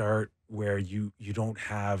missing start where you don't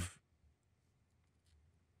have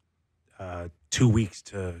 2 weeks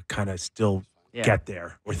to kind of still get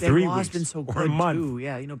there, or 3 Benoit's weeks, been so or good a month. too.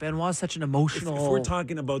 Yeah, you know, Benoit's such an If emotional. we're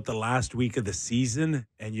talking about the last week of the season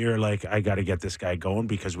and you're like, I got to get this guy going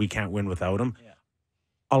because we can't win without him,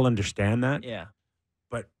 I'll understand that. Yeah.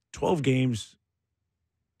 But 12 games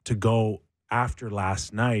to go after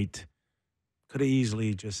last night, could have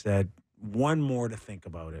easily just said one more to think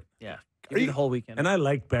about it. Yeah. Give me the whole weekend. And I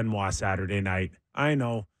liked Benoit Saturday night. I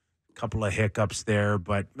know a couple of hiccups there,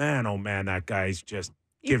 but man, oh man, that guy's just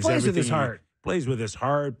gives plays with everything. his heart. Plays with his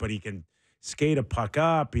heart, but he can skate a puck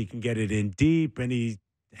up. He can get it in deep, and he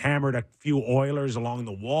hammered a few Oilers along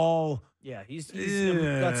the wall. Yeah, he's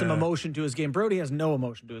got some emotion to his game. Brody has no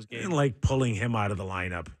emotion to his I game. didn't like pulling him out of the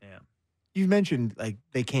lineup. Yeah. You mentioned like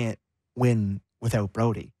they can't win without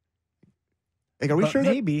Brody. Like, are we But sure?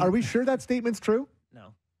 maybe. Are we sure that statement's true?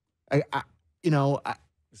 No.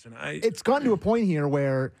 Listen, It's gotten to a point here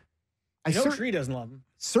where I Tree doesn't love him.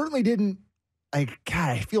 certainly didn't. Like,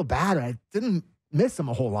 God, I feel bad. I didn't miss him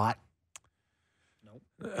a whole lot.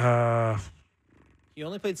 He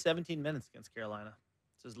only played 17 minutes against Carolina.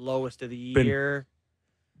 It's his lowest of the Been- year.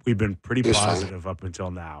 we've been pretty It's fine. positive up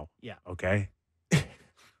until now. Yeah. Okay.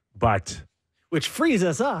 But Which frees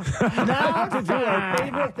us up now to do our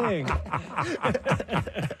favorite thing.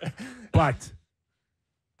 But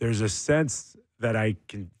there's a sense that I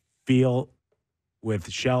can feel with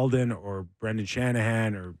Sheldon or Brendan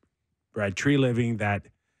Shanahan or Brad Treliving that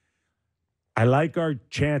I like our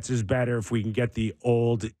chances better if we can get the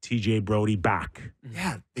old TJ Brody back.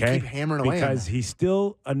 Yeah, they Okay? keep hammering away. Because he's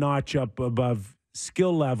still a notch up above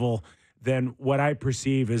skill level than what I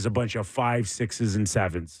perceive as a bunch of 5, 6s, and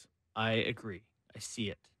 7s. I agree. I see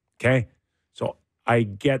it. Okay. So I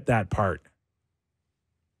get that part.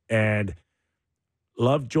 And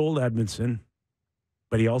love Joel Edmondson,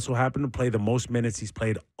 but he also happened to play the most minutes he's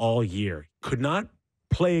played all year. Could not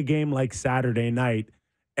play a game like Saturday night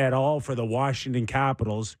at all for the Washington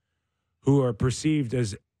Capitals, who are perceived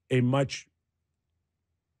as a much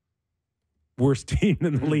worse team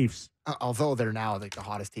than the Leafs. Although they're now like the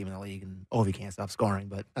hottest team in the league, and Ovi can't stop scoring,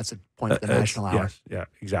 but that's a point for the national hour. Yes, yeah,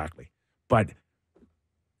 exactly. But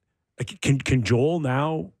can Joel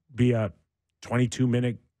now be a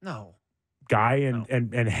 22-minute No. guy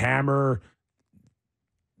and hammer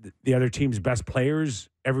the other team's best players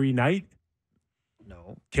every night?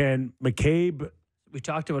 No. Can McCabe? We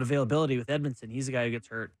talked about availability with Edmonton. He's the guy who gets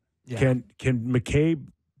hurt. Yeah. Can McCabe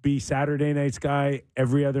be Saturday night's guy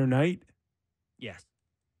every other night? Yes.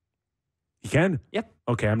 He can? Yep.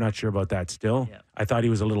 Okay, I'm not sure about that still. Yeah. I thought he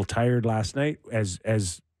was a little tired last night,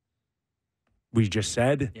 as we just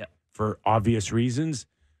said, for obvious reasons.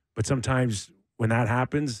 But sometimes when that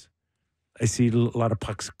happens, I see a lot of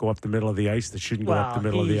pucks go up the middle of the ice that shouldn't go up the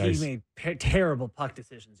middle of the ice. He made terrible puck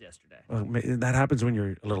decisions yesterday. Well, that happens when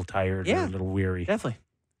you're a little tired or a little weary. Definitely.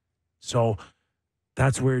 So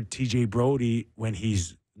that's where TJ Brody, when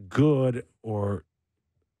he's good or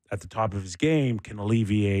at the top of his game, can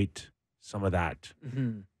alleviate some of that.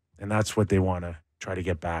 Mm-hmm. And that's what they want to try to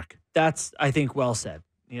get back. That's, I think, well said.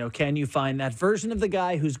 You know, can you find that version of the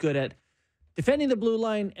guy who's good at defending the blue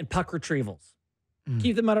line and puck retrievals?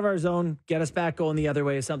 Keep them out of our zone, get us back going the other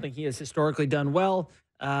way is something he has historically done well.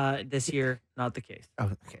 This year, not the case. Oh,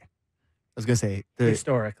 okay. I was going to say.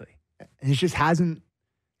 Historically. He just hasn't.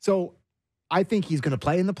 So I think he's going to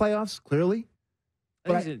play in the playoffs, clearly.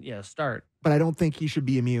 Start. But I don't think he should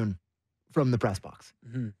be immune from the press box.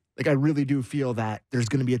 Mm-hmm. Like, I really do feel that there's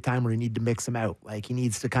going to be a time where you need to mix him out. Like, he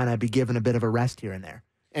needs to kind of be given a bit of a rest here and there.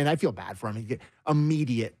 And I feel bad for him. He get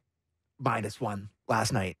immediate -1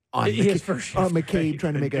 last night on McCabe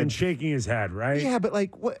trying to make and shaking his head, right? Yeah, but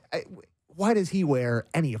like, why does he wear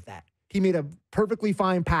any of that? He made a perfectly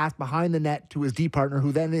fine pass behind the net to his D partner,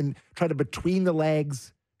 who then tried to between the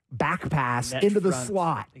legs back pass into the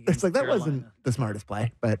slot. It's like, that wasn't the smartest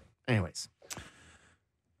play. But anyways,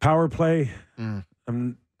 power play.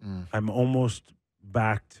 I'm almost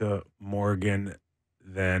back to Morgan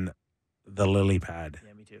than the lily pad.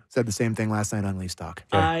 Yeah, me too. Said the same thing last night on Leafs Talk.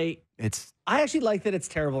 I actually like that it's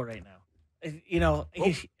terrible right now. You know,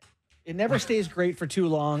 it never stays great for too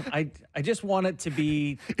long. I just want it to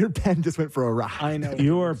be. Your pen just went for a ride. I know.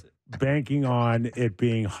 You are banking on it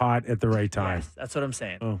being hot at the right time. Yes, that's what I'm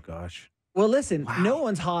saying. Oh, gosh. Well, listen, no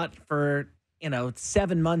one's hot for,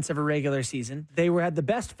 7 months of a regular season. They had the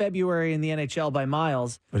best February in the NHL by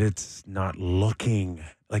miles. But it's not looking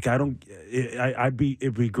like it'd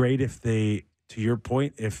be great if they, to your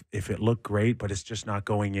point, if it looked great, but it's just not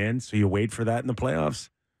going in. So you wait for that in the playoffs.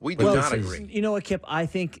 We do not agree. You know what, Kip? I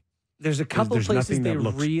think there's a couple places they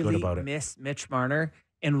really about it. miss Mitch Marner.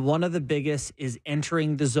 And one of the biggest is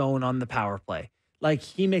entering the zone on the power play. Like,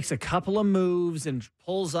 he makes a couple of moves and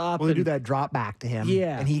pulls up. Well, they do that drop back to him.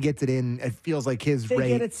 Yeah. And he gets it in. It feels like his they rate. They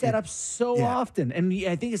get it set up so often. And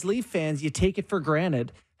I think as Leaf fans, you take it for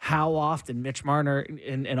granted how often Mitch Marner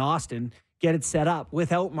and Austin get it set up.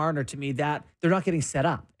 Without Marner, to me, that they're not getting set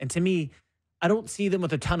up. And to me, I don't see them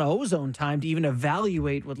with a ton of ozone time to even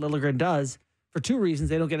evaluate what Liljegren does. For two reasons.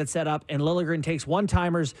 They don't get it set up, and Liljegren takes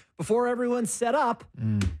one-timers before everyone's set up,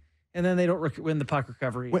 and then they don't win the puck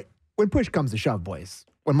recovery. When push comes to shove, boys,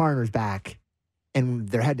 when Marner's back and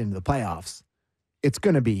they're heading into the playoffs, it's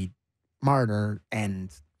going to be Marner and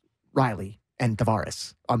Riley and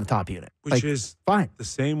Tavares on the top unit. Which is fine. The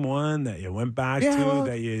same one that you went back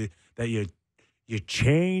to, that you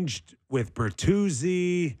changed with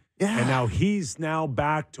Bertuzzi, and now he's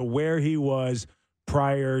back to where he was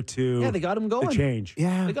prior to they got him going. the change.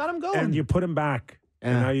 Yeah. They got him going. And you put him back.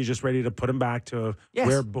 And now you're just ready to put him back to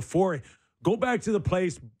where before. Go back to the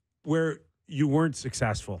place where you weren't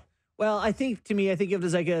successful. Well, I think of it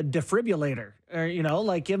as like a defibrillator. Or,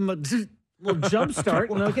 like give him a little jump start.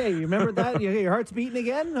 And okay, you remember that? Your heart's beating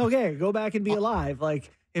again? Okay, go back and be alive. Like,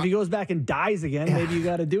 if he goes back and dies again, maybe you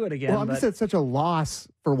got to do it again. Well, I'm just at such a loss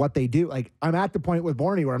for what they do. Like, I'm at the point with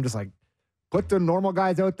Bourne where I'm just like, put the normal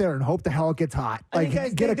guys out there and hope the hell it gets hot. Like,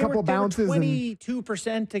 get a couple bounces.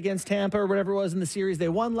 22% against Tampa or whatever it was in the series they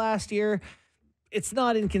won last year. It's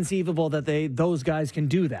not inconceivable that those guys can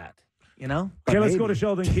do that, Okay, let's go to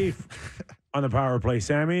Sheldon Keefe on the power play,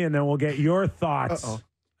 Sammy, and then we'll get your thoughts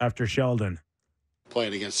after Sheldon.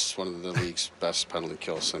 Playing against one of the league's best penalty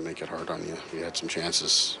kills, they make it hard on you. We had some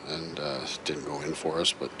chances and didn't go in for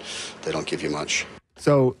us, but they don't give you much.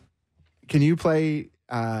 So, can you play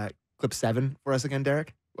clip 7 for us again,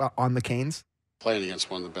 Derek, on the Canes? Playing against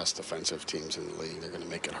one of the best defensive teams in the league, they're going to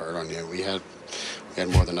make it hard on you. We had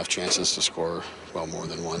more than enough chances to score, more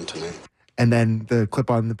than one tonight. And then the clip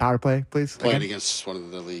on the power play, please. Playing against one of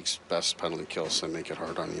the league's best penalty kills, they make it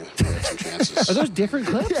hard on you. We had some chances. Are those different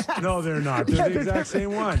clips? Yeah. No, they're not. They're the exact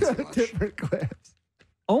same ones. Different clips.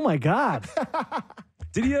 Oh, my God.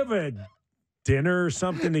 Did he have a dinner or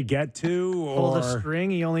something to get to? Pulled a string.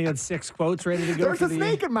 He only had 6 quotes ready to go. There's a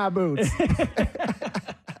snake in my boots.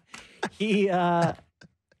 He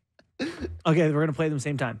Okay, we're going to play them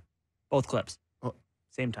same time. Both clips. Oh.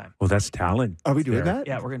 Same time. Well, that's talent. Are we doing there. that?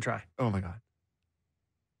 Yeah, we're going to try. Oh, my God.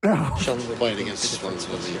 No. Sean, what do you Playing think against the one of difference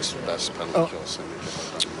the was league's here best penalty kills.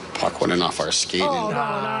 Puck went in off our skate. Oh,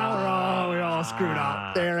 no, we all screwed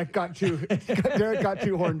up. Derek got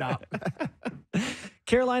too horned up.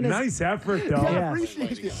 Carolina's Nice effort, though. Yeah, Yeah.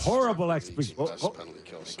 appreciate it. Horrible Best expectation. penalty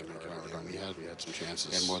kills. We had some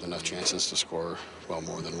chances. We had more than enough chances to score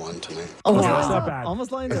more than one tonight. Oh, Okay, wow. that's not bad.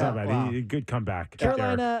 Almost lines That's up. not bad. Wow. Good comeback. Derek.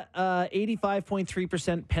 Carolina,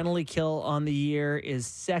 85.3% penalty kill on the year is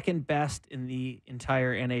second best in the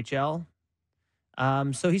entire NHL.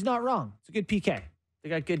 So he's not wrong. It's a good PK. They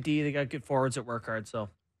got good D. They got good forwards that work hard. So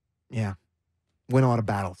Yeah. Win a lot of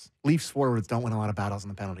battles. Leafs forwards don't win a lot of battles in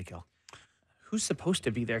the penalty kill. who's supposed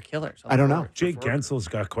to be their killers? I don't know. Jake Gensel's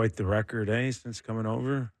got quite the record, since coming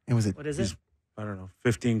over. And was it? What is He's, it? I don't know,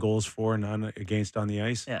 15 goals for, none against on the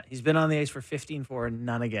ice. Yeah, he's been on the ice for 15 for and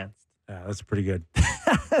none against. Yeah, that's pretty good.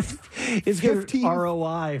 It's good 15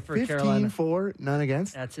 ROI for 15 Carolina. for, none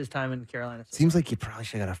against. That's his time in Carolina. Seems like you probably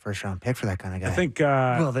should have got a first round pick for that kind of guy. I think.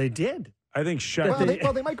 Well, they did. I think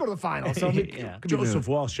They might go to the final. So Yeah. Joseph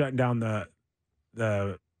Wall shutting down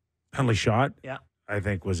the penalty shot. Yeah. I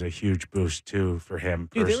think was a huge boost too for him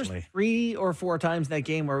Dude, there personally. was 3 or 4 times in that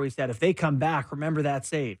game where we said, if they come back, remember that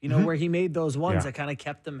save. You know, where he made those ones Yeah. that kind of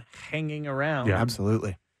kept them hanging around. Yeah.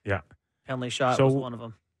 Absolutely. Yeah. Penalty shot So- was one of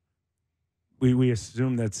them. We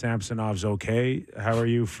assume that Samsonov's okay. How are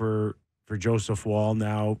you for Joseph Wall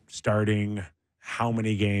now starting how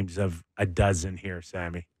many games of a dozen here,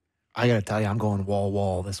 Sammy? I got to tell you, I'm going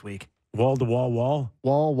wall this week. Wall to wall?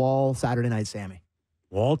 Wall, Saturday night, Sammy.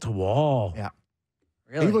 Wall to wall. Yeah.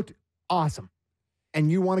 Really? He looked awesome.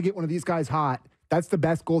 And you want to get one of these guys hot. That's the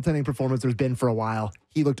best goaltending performance there's been for a while.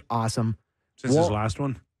 He looked awesome. Since Wall- his last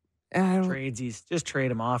one? Tradesies. Just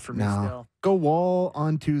trade him off for me No. still. Go Wall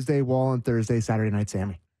on Tuesday, Wall on Thursday, Saturday night,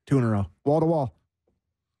 Sammy. 2 in a row. Wall to wall.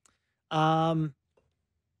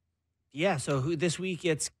 Yeah, so this week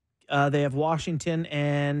it's they have Washington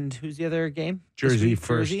and who's the other game? This Jersey week,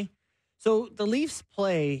 first. Jersey. So the Leafs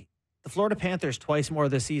play the Florida Panthers twice more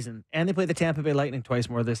this season, and they play the Tampa Bay Lightning twice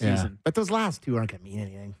more this season. But those last 2 aren't going to mean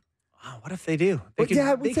anything. Wow, what if they do? They Well, could,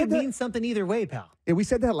 yeah, we they said could that- mean something either way, pal. Yeah, we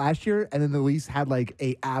said that last year, and then the Leafs had like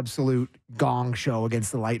a absolute gong show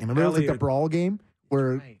against the Lightning. Remember, it was like the Elliot- brawl game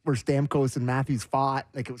where Right. Stamkos and Matthews fought.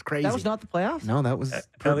 Like it was crazy. That was not the playoffs? No, that was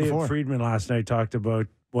Elliot before. Friedman last night talked about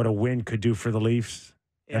what a win could do for the Leafs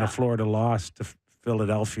and Yeah. a Florida loss to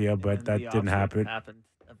Philadelphia, but And that the didn't opposite happen. happened.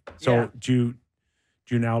 So Yeah. do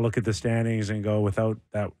you now look at the standings and go without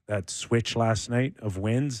that switch last night of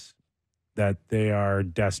wins that they are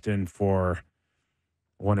destined for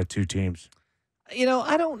one of 2 teams? You know,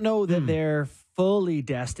 I don't know that they're fully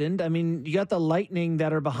destined. I mean, you got the Lightning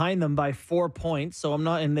that are behind them by 4 points, so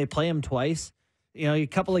and they play them twice. You know, a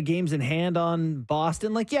couple of games in hand on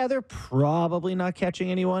Boston. Like, yeah, they're probably not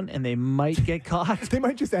catching anyone, and they might get caught. They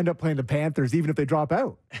might just end up playing the Panthers, even if they drop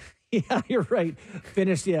out. Yeah, you're right.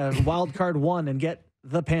 Finish, wild card 1 and get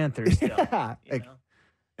the Panthers still. Yeah, you like,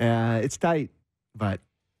 know? it's tight, but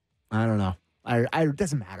I don't know. It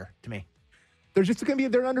doesn't matter to me. They're just going to be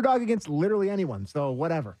they're an underdog against literally anyone. So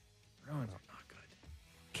whatever. Bruins are not good.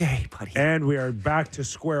 Okay, buddy. And we are back to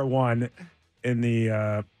square one in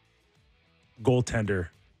the goaltender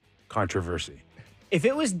controversy. If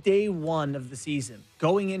it was day 1 of the season,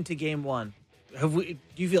 going into game 1, do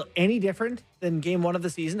you feel any different than game 1 of the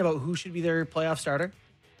season about who should be their playoff starter?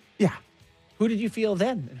 Yeah. Who did you feel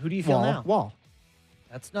then, and who do you feel now? Wall.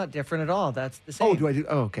 That's not different at all. That's the same. Oh, do I do?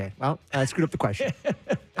 Oh, okay. Well, I screwed up the question.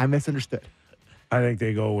 I misunderstood. I think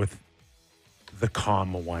they go with the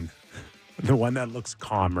calm one, the one that looks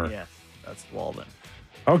calmer. Yeah, that's Walden.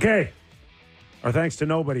 Okay. Our thanks to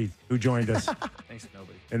nobody who joined us Thanks to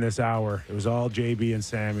nobody. in this hour. It was all JB and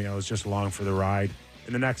Sammy. I was just along for the ride.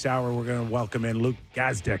 In the next hour, we're going to welcome in Luke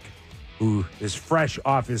Gazdic, who is fresh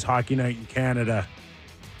off his Hockey Night in Canada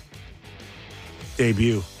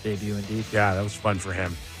debut. Debut indeed. Yeah, that was fun for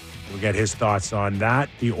him. We'll get his thoughts on that,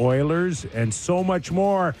 the Oilers, and so much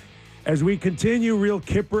more as we continue Real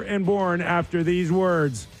Kyper and Bourne after these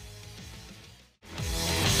words.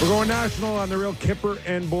 We're going national on the Real Kyper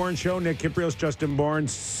and Bourne show. Nick Kypreos, Justin Bourne,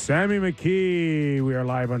 Sammy McKee. We are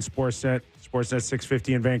live on Sportsnet, Sportsnet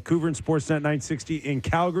 650 in Vancouver and Sportsnet 960 in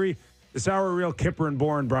Calgary. This hour, Real Kyper and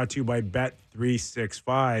Bourne, brought to you by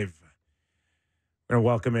Bet365. We're going to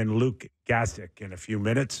welcome in Luke Gazdic in a few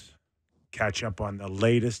minutes. Catch up on the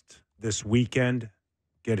latest this weekend.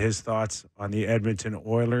 Get his thoughts on the Edmonton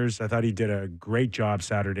Oilers. I thought he did a great job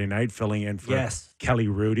Saturday night filling in for Kelly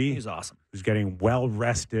Rudy. He was awesome. Who's getting well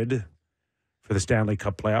rested for the Stanley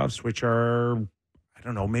Cup playoffs, which are, I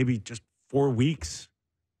don't know, maybe just 4 weeks.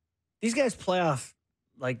 These guys play off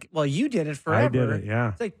you did it forever. I did it, yeah.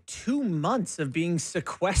 It's like 2 months of being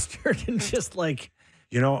sequestered and just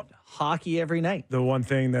hockey every night. The one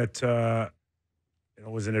thing that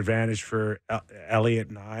was an advantage for Elliot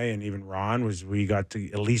and I, and even Ron, was we got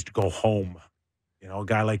to at least go home. A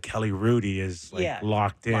guy like Kelly Rudy is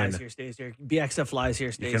locked in. Flies here, stays here. BXF flies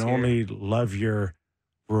here, stays here. You can only love your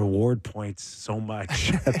reward points so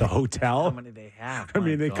much at the hotel. How many they have? I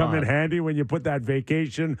mean, they come in handy when you put that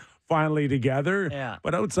vacation finally together. Yeah.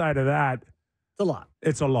 But outside of that, it's a lot.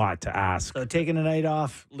 It's a lot to ask. So taking a night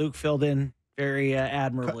off, Luke filled in very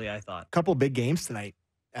admirably, I thought. Couple big games tonight.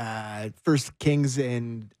 First, Kings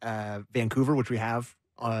in Vancouver, which we have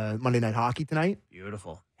Monday Night Hockey tonight.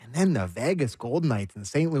 Beautiful. And then the Vegas Golden Knights and the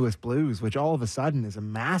St. Louis Blues, which all of a sudden is a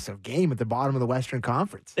massive game at the bottom of the Western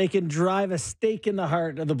Conference. They can drive a stake in the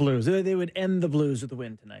heart of the Blues. They would end the Blues with a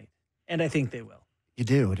win tonight. And I think they will. You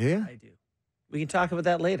do you? I do. We can talk about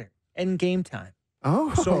that later. End game time.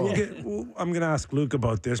 Oh. So I'm going to ask Luke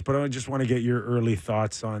about this, but I just want to get your early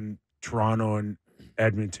thoughts on Toronto and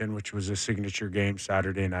Edmonton, which was a signature game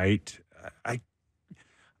Saturday night.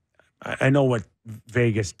 I know what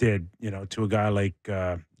Vegas did, to a guy like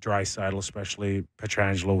Draisaitl, especially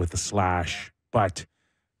Pietrangelo with the slash, but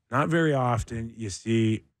not very often you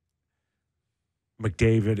see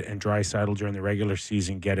McDavid and Draisaitl during the regular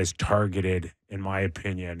season get as targeted, in my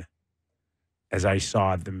opinion, as I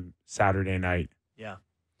saw them Saturday night. Yeah.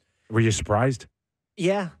 Were you surprised?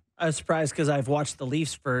 Yeah. I was surprised because I've watched the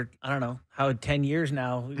Leafs for, 10 years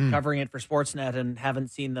now, covering it for Sportsnet, and haven't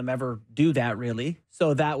seen them ever do that, really.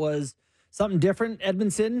 So that was something different.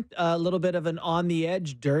 Edmondson, a little bit of an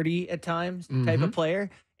on-the-edge, dirty at times type of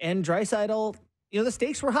player. And Draisaitl, the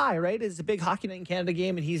stakes were high, right? It's a big Hockey Night in Canada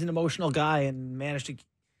game, and he's an emotional guy and managed to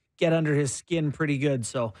get under his skin pretty good.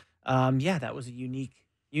 So, that was a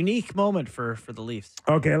unique moment for the Leafs.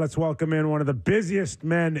 Okay, let's welcome in one of the busiest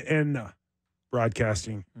men in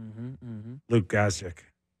broadcasting, Luke Gazdic,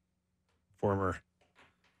 former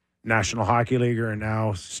National Hockey Leaguer and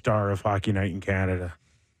now star of Hockey Night in Canada.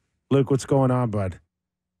 Luke, what's going on, bud?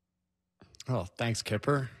 Oh, thanks,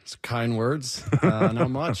 Kyper. It's kind words. Not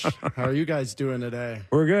much. How are you guys doing today?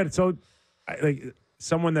 We're good. So,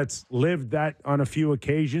 someone that's lived that on a few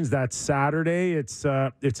occasions, that Saturday, it's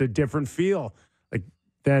a different feel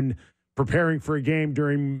than preparing for a game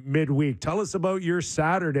during midweek. Tell us about your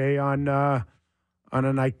Saturday on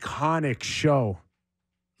an iconic show.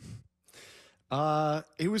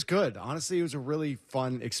 It was good. Honestly, it was a really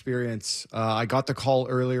fun experience. I got the call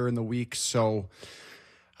earlier in the week, so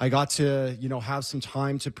I got to, have some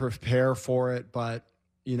time to prepare for it. But,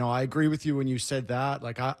 I agree with you when you said that.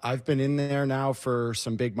 I've been in there now for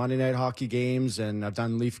some big Monday night hockey games, and I've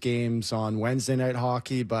done Leaf games on Wednesday night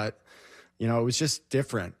hockey, but it was just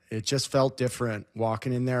different. It just felt different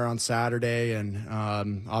walking in there on Saturday. And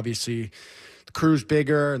obviously the crew's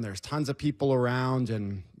bigger and there's tons of people around.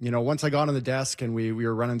 And, once I got on the desk and we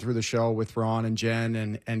were running through the show with Ron and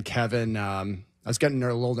Jen and Kevin, I was getting a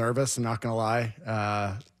little nervous, I'm not going to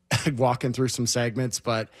lie, walking through some segments.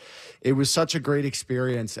 But it was such a great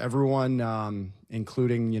experience. Everyone,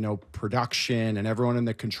 including, production and everyone in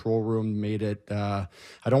the control room made it, I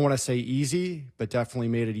don't want to say easy, but definitely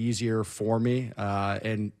made it easier for me.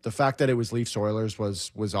 And the fact that it was Leafs Oilers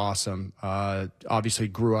was awesome. Obviously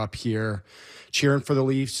grew up here cheering for the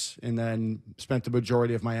Leafs, and then spent the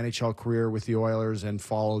majority of my NHL career with the Oilers and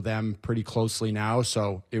follow them pretty closely now.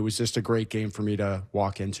 So it was just a great game for me to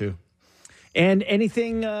walk into. And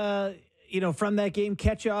anything, from that game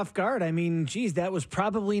catch you off guard? I mean, geez, that was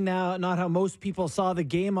probably not how most people saw the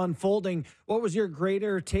game unfolding. What was your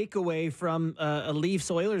greater takeaway from a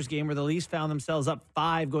Leafs-Oilers game where the Leafs found themselves up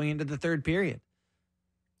 5 going into the third period?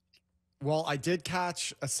 Well, I did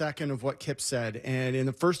catch a second of what Kip said. And in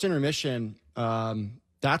the first intermission,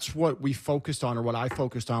 that's what we focused on, or what I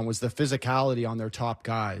focused on, was the physicality on their top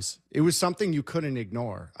guys. It was something you couldn't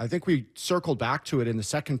ignore. I think we circled back to it in the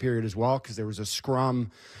second period as well, because there was a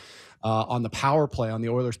scrum on the power play, on the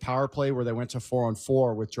Oilers power play, where they went to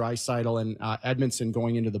 4-on-4 with Draisaitl and Edmondson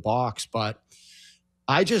going into the box. But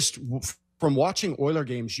from watching Oiler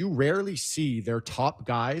games, you rarely see their top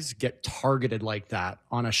guys get targeted like that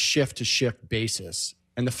on a shift-to-shift basis.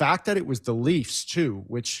 And the fact that it was the Leafs, too,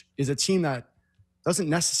 which is a team that doesn't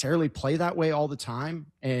necessarily play that way all the time.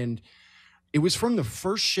 And it was from the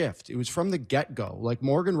first shift. It was from the get-go. Like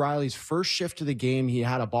Morgan Rielly's first shift of the game, he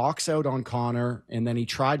had a box out on Connor, and then he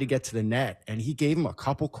tried to get to the net, and he gave him a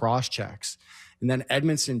couple cross-checks. And then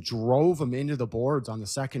Edmondson drove him into the boards on the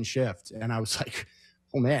second shift. And I was like,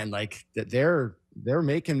 oh, man, they're they're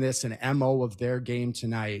making this an MO of their game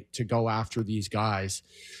tonight to go after these guys.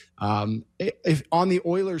 If on the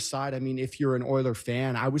Oilers side, I mean, if you're an Oiler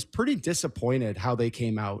fan, I was pretty disappointed how they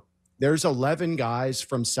came out. There's 11 guys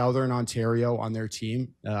from Southern Ontario on their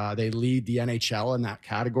team. They lead the NHL in that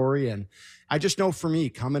category. And I just know for me,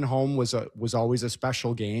 coming home was always a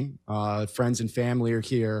special game. Friends and family are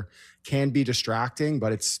here. Can be distracting,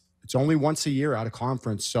 but it's only once a year out of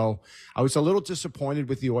conference. So I was a little disappointed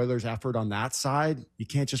with the Oilers' effort on that side. You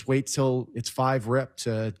can't just wait till it's 5-rip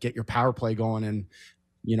to get your power play going and,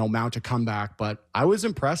 mount a comeback. But I was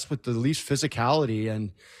impressed with the Leafs' physicality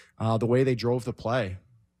and the way they drove the play.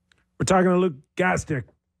 We're talking to Luke Gazdic,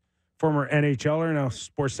 former NHLer, now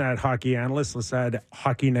Sportsnet hockey analyst. Let's add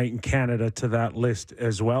Hockey Night in Canada to that list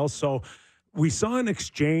as well. So we saw an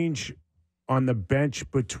exchange on the bench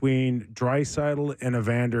between Draisaitl and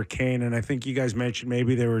Evander Kane, and I think you guys mentioned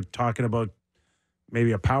maybe they were talking about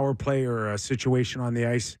maybe a power play or a situation on the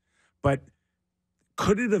ice. But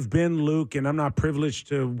could it have been, Luke, and I'm not privileged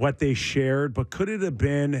to what they shared, but could it have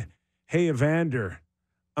been, hey, Evander,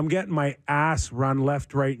 I'm getting my ass run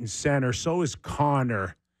left, right, and center. So is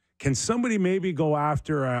Connor. Can somebody maybe go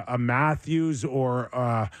after a Matthews or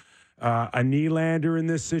a Nylander in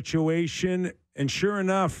this situation? And sure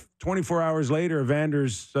enough, 24 hours later,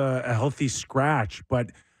 Evander's a healthy scratch.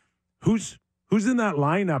 But who's in that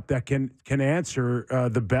lineup that can answer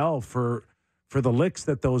the bell for the licks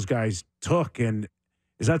that those guys took? And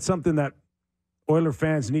is that something that Oiler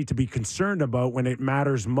fans need to be concerned about when it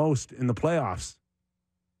matters most in the playoffs?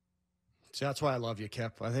 So that's why I love you,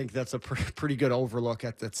 Kip. I think that's a pretty good overlook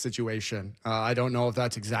at that situation. I don't know if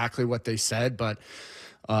that's exactly what they said, but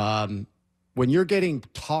when you're getting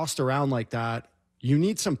tossed around like that, you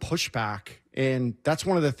need some pushback. And that's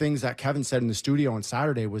one of the things that Kevin said in the studio on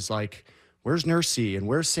Saturday was like, where's Nursey and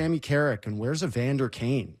where's Sammy Carrick and where's Evander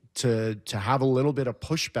Kane to have a little bit of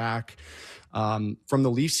pushback from the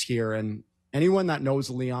Leafs here. And anyone that knows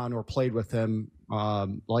Leon or played with him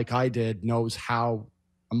like I did knows how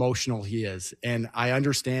emotional he is. And I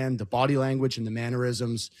understand the body language and the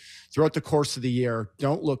mannerisms throughout the course of the year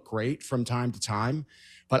don't look great from time to time,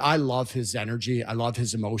 but I love his energy. I love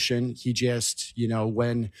his emotion. He just,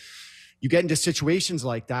 when you get into situations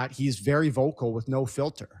like that, he's very vocal with no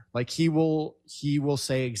filter. Like he will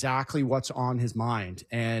say exactly what's on his mind.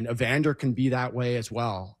 And Evander can be that way as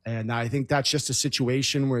well. And I think that's just a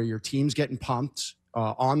situation where your team's getting pumped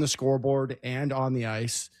on the scoreboard and on the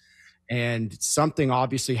ice. And something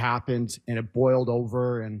obviously happened and it boiled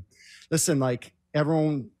over. And listen, like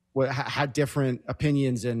everyone had different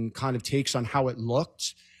opinions and kind of takes on how it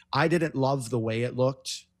looked. I didn't love the way it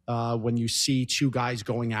looked when you see two guys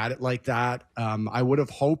going at it like that. I would have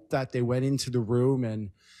hoped that they went into the room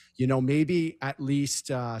and, maybe at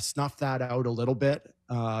least snuff that out a little bit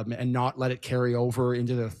and not let it carry over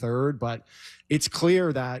into the third. But it's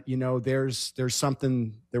clear that, there was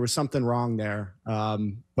something wrong there.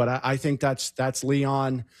 But I think that's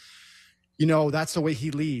Leon, that's the way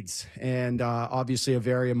he leads, and obviously a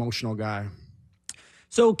very emotional guy.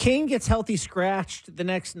 So Kane gets healthy scratched the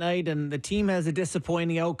next night, and the team has a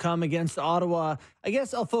disappointing outcome against Ottawa. I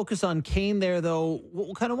guess I'll focus on Kane there, though.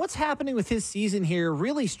 Kind of what's happening with his season here,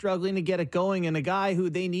 really struggling to get it going, and a guy who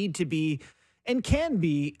they need to be and can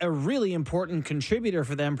be a really important contributor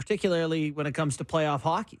for them, particularly when it comes to playoff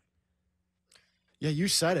hockey. Yeah, you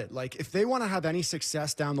said it. Like, if they want to have any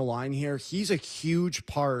success down the line here, he's a huge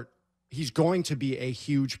part. He's going to be a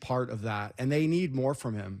huge part of that, and they need more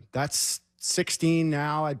from him. That's 16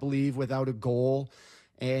 now, I believe, without a goal.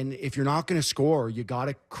 And if you're not going to score, you got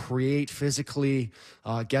to create physically,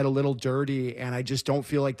 get a little dirty. And I just don't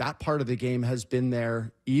feel like that part of the game has been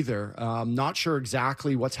there either. Not sure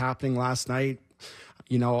exactly what's happening last night.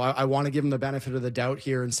 I want to give him the benefit of the doubt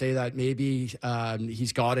here and say that maybe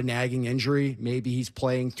he's got a nagging injury. Maybe he's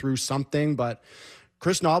playing through something. But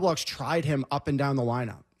Chris Knobloch's tried him up and down the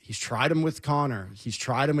lineup. He's tried him with Connor. He's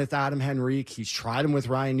tried him with Adam Henrique. He's tried him with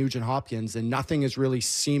Ryan Nugent-Hopkins, and nothing is really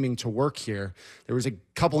seeming to work here. There was a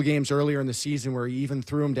couple of games earlier in the season where he even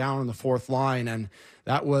threw him down on the fourth line, and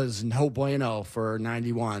that was no bueno for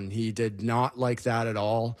 91. He did not like that at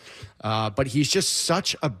all. But he's just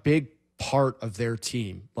such a big part of their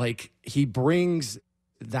team. Like, he brings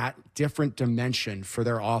that different dimension for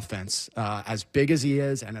their offense, as big as he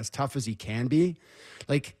is and as tough as he can be.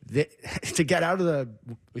 Like, to get out of the,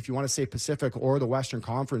 if you want to say Pacific or the Western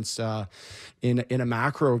Conference in a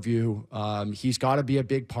macro view, he's got to be a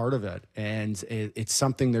big part of it. And it's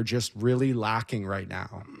something they're just really lacking right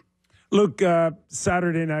now. Look,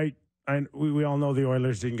 Saturday night, we all know the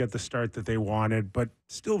Oilers didn't get the start that they wanted, but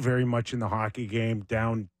still very much in the hockey game,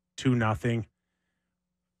 down 2-0.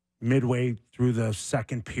 midway through the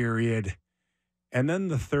second period. And then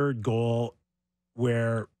the third goal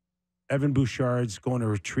where Evan Bouchard's going to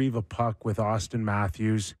retrieve a puck with Austin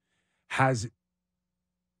Matthews, has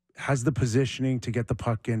the positioning to get the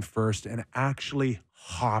puck in first and actually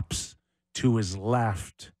hops to his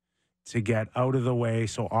left to get out of the way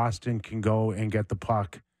so Austin can go and get the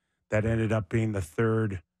puck. That ended up being the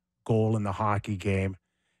third goal in the hockey game.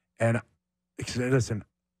 And listen,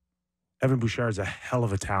 Evan Bouchard's a hell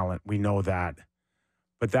of a talent. We know that.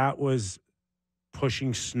 But that was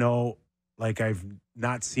pushing snow like I've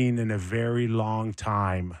not seen in a very long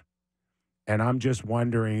time. And I'm just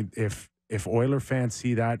wondering if Oiler fans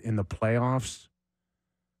see that in the playoffs,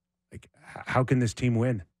 like, how can this team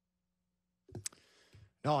win?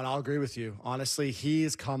 No, and I'll agree with you. Honestly,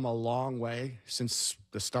 he's come a long way since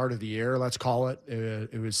the start of the year, let's call it.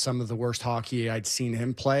 It was some of the worst hockey I'd seen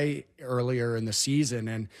him play earlier in the season.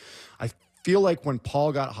 And I feel like when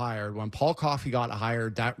Paul Coffey got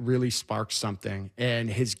hired, that really sparked something. And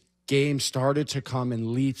his game started to come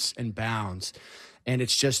in leaps and bounds. And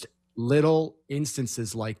it's just little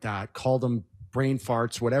instances like that, call them brain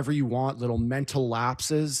farts, whatever you want, little mental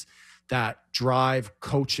lapses that drive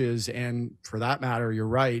coaches and, for that matter, you're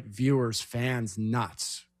right, viewers, fans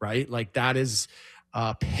nuts, right? Like, that is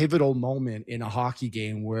a pivotal moment in a hockey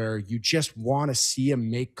game where you just want to see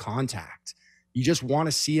him make contact. You just want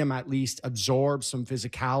to see him at least absorb some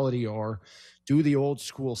physicality or do the old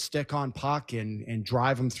school stick on puck and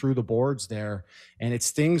drive him through the boards there. And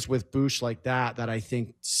it's things with Bush like that I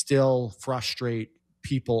think still frustrate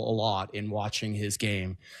people a lot in watching his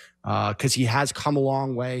game, because he has come a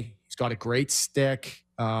long way. He's got a great stick.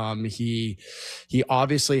 He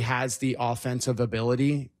obviously has the offensive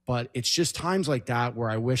ability, but it's just times like that where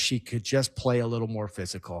I wish he could just play a little more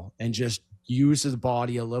physical and just use his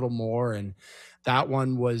body a little more. And that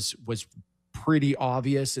one was pretty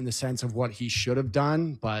obvious in the sense of what he should have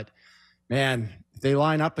done. But man, they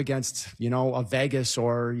line up against, a Vegas,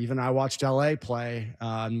 or even I watched LA play,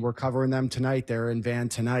 and we're covering them tonight. They're in Van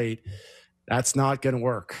tonight. That's not going to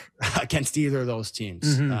work against either of those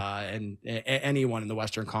teams, and anyone in the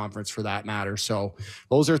Western Conference for that matter. So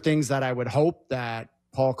those are things that I would hope that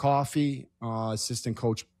Paul Coffey, assistant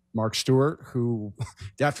coach Mark Stewart, who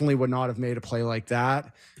definitely would not have made a play like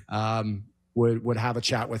that, would have a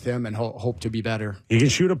chat with him and hope to be better. He can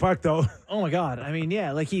shoot a puck, though. Oh my God! I mean,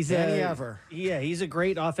 yeah, like he's he's a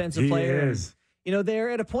great offensive player. He is. They're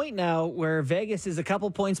at a point now where Vegas is a couple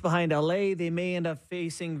points behind LA. They may end up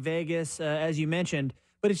facing Vegas, as you mentioned.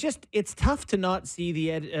 But it's tough to not see the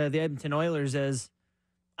Edmonton Oilers as,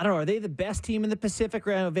 I don't know, are they the best team in the Pacific?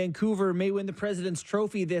 Vancouver may win the President's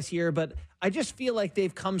Trophy this year, but I just feel like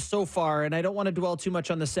they've come so far, and I don't want to dwell too much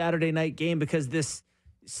on the Saturday night game because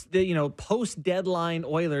post-deadline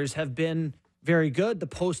Oilers have been very good. The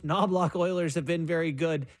post-Knobloch Oilers have been very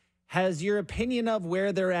good. Has your opinion of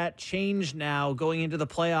where they're at changed now going into the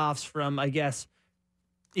playoffs from, I guess,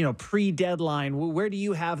 pre-deadline? Where do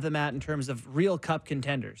you have them at in terms of real cup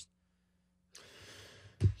contenders?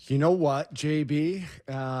 You know what, JB?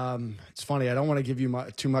 It's funny. I don't want to give you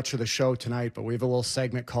too much of the show tonight, but we have a little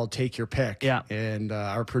segment called Take Your Pick. Yeah. And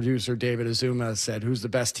our producer, David Azuma, said, who's the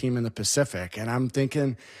best team in the Pacific? And I'm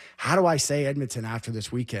thinking, how do I say Edmonton after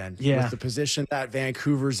this weekend? Yeah. With the position that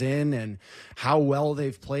Vancouver's in and how well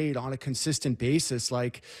they've played on a consistent basis.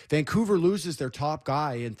 Like, Vancouver loses their top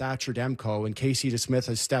guy in Thatcher Demko, and Casey DeSmith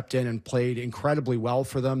has stepped in and played incredibly well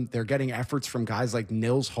for them. They're getting efforts from guys like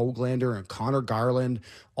Nils Höglander and Connor Garland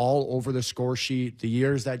all over the score sheet. The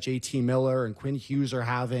years that JT Miller and Quinn Hughes are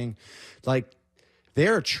having, like,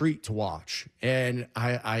 they're a treat to watch. And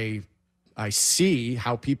I see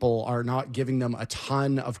how people are not giving them a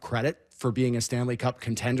ton of credit for being a Stanley Cup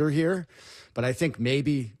contender here. But I think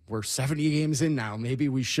maybe we're 70 games in now. Maybe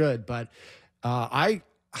we should. But I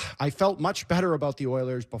felt much better about the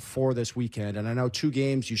Oilers before this weekend. And I know 2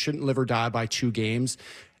 games, you shouldn't live or die by 2 games.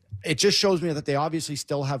 It just shows me that they obviously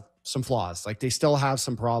still have some flaws. Like, they still have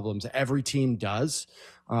some problems. Every team does.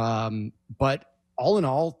 But all in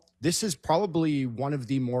all, this is probably one of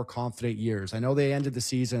the more confident years. I know they ended the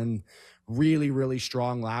season really, really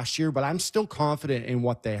strong last year, but I'm still confident in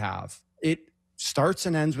what they have. It starts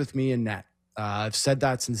and ends with me in net. I've said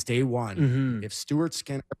that since day one. Mm-hmm. If Stuart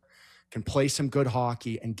Skinner can play some good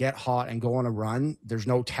hockey and get hot and go on a run, there's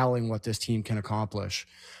no telling what this team can accomplish.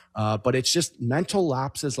 But it's just mental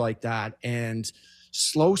lapses like that and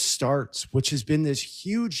slow starts, which has been this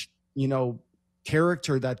huge,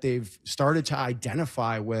 character that they've started to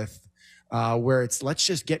identify with where it's let's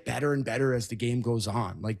just get better and better as the game goes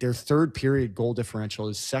on. Like their third period goal differential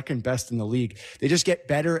is second best in the league. They just get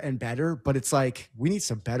better and better, but it's like we need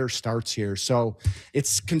some better starts here. So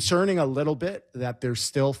it's concerning a little bit that they're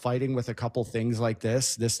still fighting with a couple things like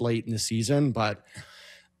this late in the season. But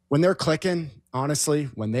when they're clicking, honestly,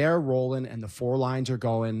 when they are rolling and the four lines are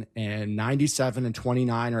going and 97 and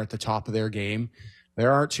 29 are at the top of their game,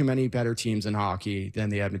 there aren't too many better teams in hockey than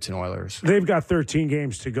the Edmonton Oilers. They've got 13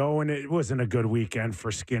 games to go, and it wasn't a good weekend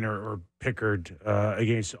for Skinner or Pickard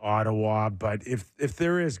against Ottawa. But if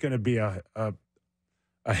there is going to be a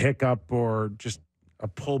hiccup or just a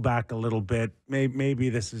pullback a little bit, maybe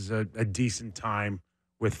this is a decent time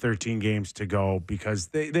with 13 games to go, because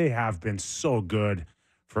they have been so good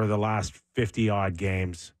for the last 50-odd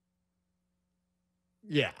games.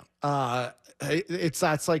 Yeah. It's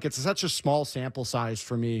such a small sample size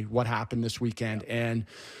for me what happened this weekend. And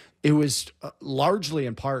it was largely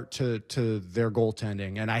in part to their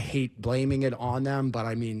goaltending. And I hate blaming it on them, but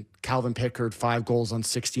I mean, Calvin Pickard, 5 goals on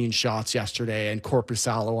 16 shots yesterday, and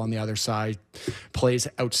Korpisalo on the other side plays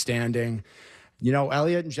outstanding. You know,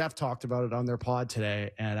 Elliot and Jeff talked about it on their pod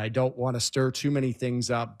today, and I don't want to stir too many things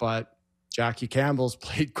up, but Jackie Campbell's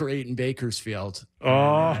played great in Bakersfield. Oh,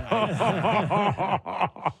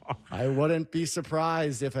 I wouldn't be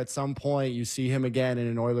surprised if at some point you see him again in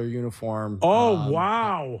an Oiler uniform. Oh,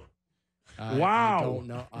 wow.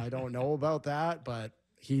 Wow. I don't know about that, but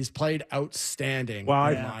he's played outstanding in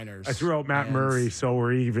minors. I threw out Matt Murray, so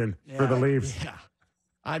we're even for the Leafs. Yeah.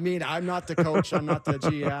 I mean, I'm not the coach, I'm not the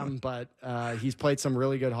GM, but he's played some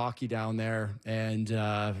really good hockey down there, and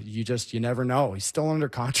you never know. He's still under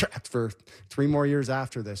contract for 3 more years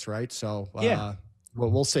after this, right? So,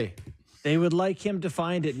 we'll see. They would like him to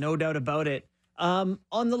find it, no doubt about it. On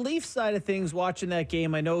the Leafs side of things, watching that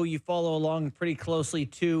game, I know you follow along pretty closely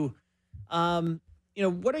too.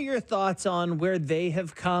 What are your thoughts on where they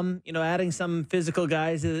have come? Adding some physical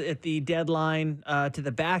guys at the deadline to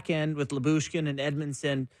the back end with Lyubushkin and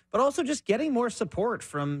Edmondson, but also just getting more support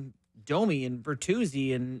from Domi and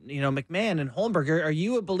Bertuzzi and McMahon and Holmberg. Are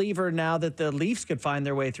you a believer now that the Leafs could find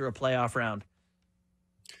their way through a playoff round?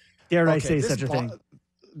 Dare I say such a thing?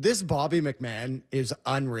 This Bobby McMahon is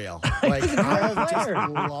unreal. Like, I have just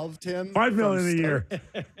loved him. $5 million a year.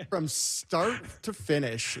 From start to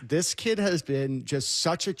finish, this kid has been just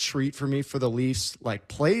such a treat for me for the Leafs. Like,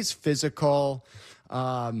 plays physical,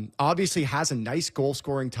 obviously has a nice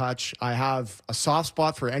goal-scoring touch. I have a soft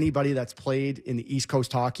spot for anybody that's played in the East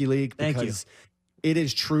Coast Hockey League because it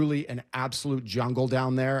is truly an absolute jungle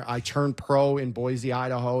down there. I turned pro in Boise,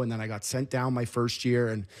 Idaho, and then I got sent down my first year.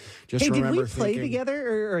 And just remember, did we play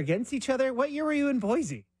together or against each other? What year were you in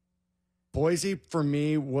Boise? Boise for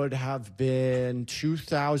me would have been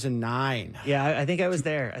 2009. Yeah, I think I was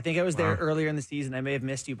there. I think I was there earlier in the season. I may have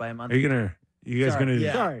missed you by a month. Are you guys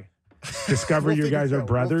gonna discover you guys are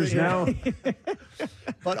brothers now?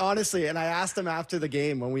 But honestly, and I asked him after the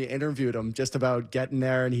game when we interviewed him just about getting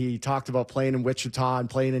there, and he talked about playing in Wichita and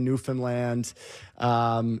playing in Newfoundland.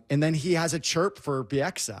 And then he has a chirp for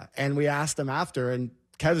Bieksa. And we asked him after, and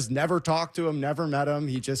Kev's never talked to him, never met him.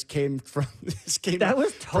 He just came from that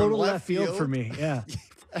was total left field for me. Yeah.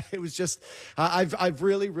 It was just I've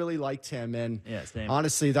really, really liked him. And same.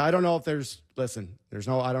 honestly, I don't know if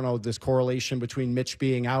I don't know this correlation between Mitch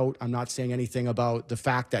being out. I'm not saying anything about the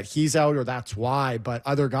fact that he's out or that's why, but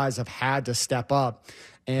other guys have had to step up.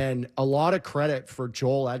 And a lot of credit for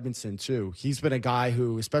Joel Edmondson too. He's been a guy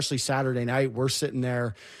who, especially Saturday night, we're sitting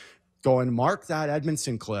there going, mark that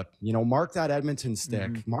Edmondson clip, mark that Edmonton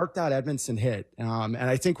stick, mark that Edmondson hit. And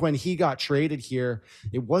I think when he got traded here,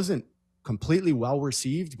 it wasn't completely well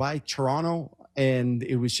received by Toronto. And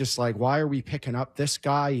it was just like, why are we picking up this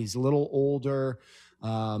guy? He's a little older.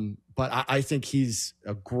 But I think he's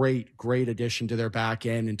a great, great addition to their back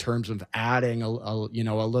end in terms of adding a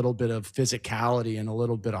little bit of physicality and a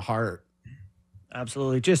little bit of heart.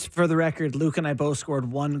 Absolutely. Just for the record, Luke and I both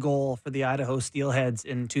scored 1 goal for the Idaho Steelheads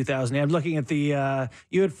in 2000. I'm looking at the,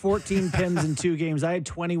 you had 14 PIMs in 2 games. I had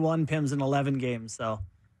 21 PIMs in 11 games. So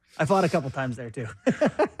I fought a couple times there too.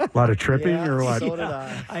 A lot of tripping or what? So did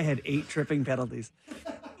I. I had 8 tripping penalties.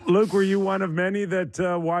 Luke, were you one of many that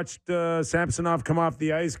watched Samsonov come off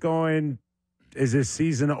the ice going, is this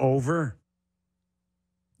season over?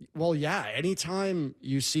 Well, yeah. Anytime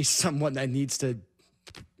you see someone that needs to,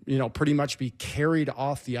 pretty much be carried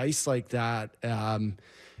off the ice like that,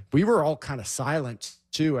 we were all kind of silent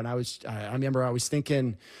too. And I remember I was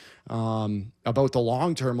thinking about the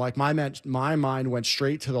long term. Like my mind went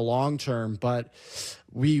straight to the long term, but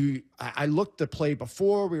I looked the play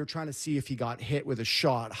before. We were trying to see if he got hit with a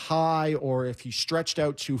shot high or if he stretched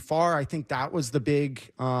out too far. I think that was the big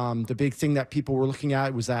thing that people were looking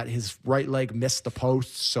at, was that his right leg missed the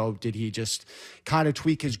post. So did he just kind of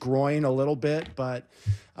tweak his groin a little bit? But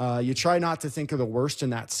you try not to think of the worst in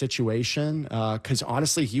that situation, because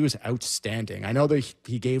honestly, he was outstanding. I know that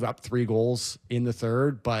he gave up 3 goals in the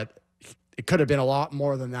third, but it could have been a lot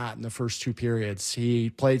more than that in the first 2 periods. He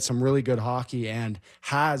played some really good hockey and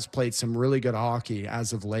has played some really good hockey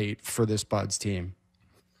as of late for this Buds team.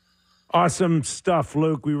 Awesome stuff,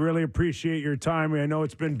 Luke. We really appreciate your time. I know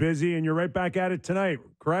it's been busy, and you're right back at it tonight,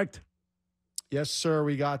 correct? Yes, sir.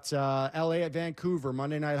 We got LA at Vancouver,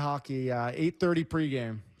 Monday Night Hockey, 8:30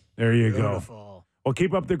 pregame. There you Beautiful. go. Well,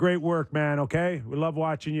 keep up the great work, man, okay? We love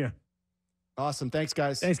watching you. Awesome. Thanks,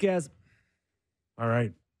 guys. Thanks, guys. All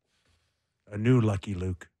right. A new Lucky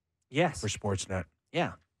Luke Yes. for Sportsnet.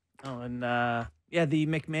 Yeah. Oh, and the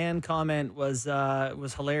McMahon comment was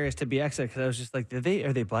hilarious to BX because I was just like, are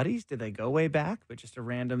they buddies? Did they go way back? But just a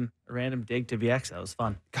random dig to BX. That was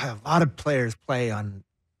fun. God, a lot of players play on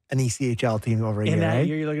an ECHL team over a In year. that eh?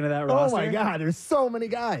 year, you're looking at that Oh roster. my God, there's so many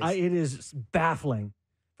guys. It is baffling.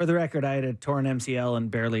 For the record, I had a torn MCL and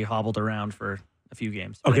barely hobbled around for a few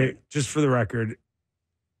games. Okay, just for the record,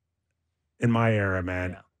 in my era,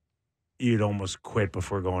 man, Yeah. you'd almost quit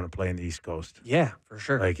before going to play in the East Coast. Yeah, for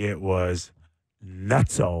sure. Like, it was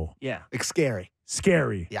nutso. yeah. Like scary.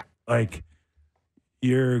 Scary. Yeah. Like,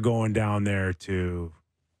 you're going down there to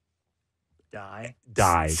die.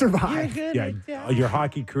 Survive. You're Yeah, gonna die. your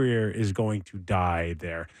hockey career is going to die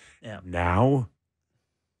there. Yeah. Now,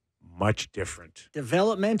 much different.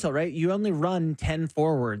 Developmental, right? You only run 10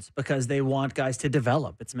 forwards because they want guys to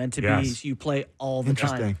develop. It's meant to be Yes. you play all the time.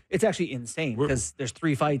 Interesting. It's actually insane We're- because there's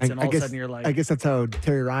 3 fights and all of a sudden you're like, I guess that's how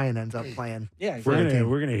Terry Ryan ends up playing. yeah, We're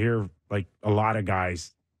exactly. gonna hear like a lot of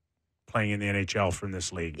guys playing in the NHL from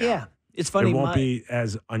this league now. Yeah. It's funny. It won't be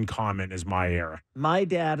as uncommon as my era. My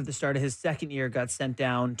dad at the start of his second year got sent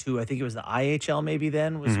down to, I think it was the IHL maybe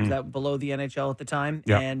then, was that below the NHL at the time,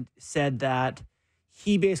 Yeah. and said that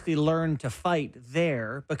he basically learned to fight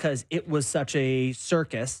there because it was such a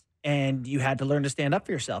circus and you had to learn to stand up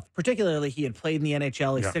for yourself. Particularly, he had played in the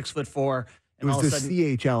NHL, he's Yeah. 6'4", It and all was of the a sudden,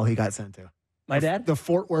 CHL he got sent to. my dad? The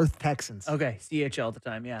Fort Worth Texans. Okay, CHL at the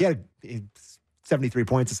time, yeah. He had 73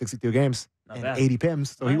 points in 62 games Not and bad. 80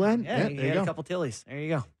 PIMs. So he Well, went. Yeah, Yeah, he there you had go. a couple tillies. There you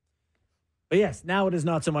go. But yes, now it is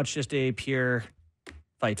not so much just a pure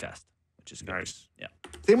fight fest, which is good. Nice. Yeah.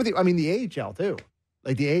 Same with the AHL too.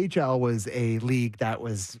 Like the AHL was a league that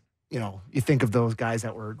was, you think of those guys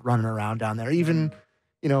that were running around down there, even,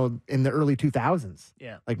 in the early 2000s,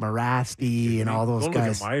 Yeah. like Marasti and all those Go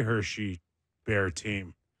guys. Look at my Hershey Bear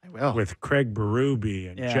team I will. with Craig Berube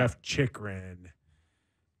and Yeah. Jeff Chikrin,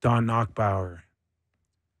 Don Knockbauer,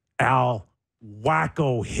 Al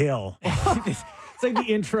Wacko Hill. It's like the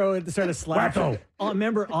intro at the start of Slap. Wacko. Oh,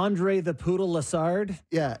 remember Andre the Poodle Lassard?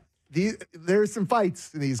 Yeah. There's some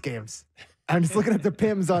fights in these games. I'm just looking at the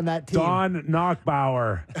PIMs on that team. Don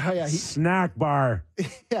Knockbauer. Oh, yeah. Snack bar.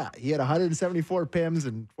 Yeah. He had 174 PIMs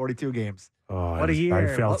in 42 games. Oh, What a year.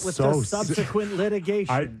 I felt What with so the subsequent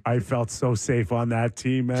litigation. I felt so safe on that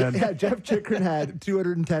team, man. Yeah, Jeff Chikrin had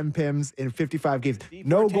 210 PIMs in 55 games.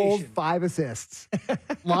 No goals, Deportation. 5 assists. A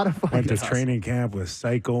lot of Went to fights. training camp with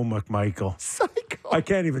Psycho McMichael. Psycho. I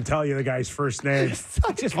can't even tell you the guy's first name.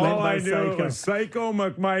 just went All by I knew Psycho. was Psycho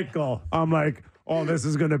McMichael. I'm like, oh, this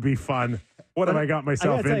is going to be fun. What have I got I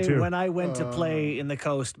myself gotta tell into? you, when I went to play in the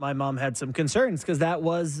coast, my mom had some concerns because that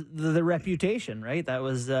was the reputation, right? That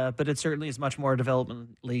was, but it certainly is much more a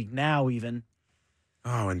development league now, even.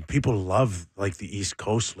 Oh, and people love like the East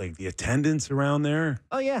Coast League. The attendance around there.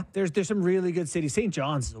 Oh yeah, there's some really good cities. St.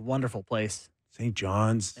 John's is a wonderful place. St.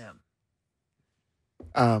 John's, Yeah.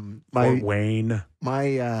 Fort Wayne.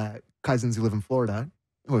 My cousins who live in Florida,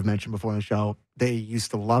 who I've mentioned before on the show, they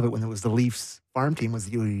used to love it when it was the Leafs farm team was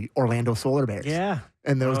the Orlando Solar Bears. Yeah.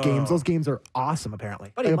 And those Oh. games are awesome,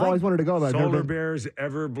 apparently. Buddy, I've my- always wanted to go, but I've never Solar been. Bears,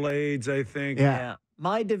 Everblades, I think. Yeah.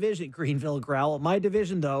 My division, Greenville Growl. My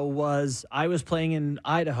division, though, was I was playing in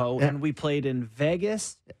Idaho, Yeah. and we played in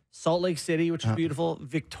Vegas, Salt Lake City, which is beautiful,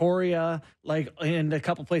 Victoria, and a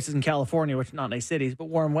couple places in California, which are not nice cities, but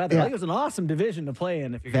warm weather. Yeah. I think it was an awesome division to play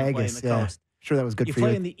in if you're going to play in Vegas, the yeah. coast. Sure, that was good You for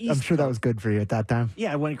play you. in the I'm East sure that Coast. was good for you at that time.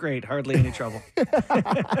 Yeah, it went great. Hardly any trouble.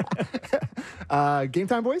 Game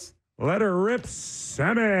time, boys? Let her rip,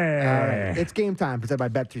 Sammy. All right. It's game time presented by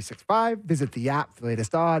Bet365. Visit the app for the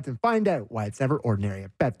latest odds and find out why it's never ordinary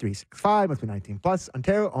at Bet365. Must be 19 plus.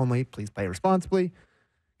 Ontario only. Please play responsibly.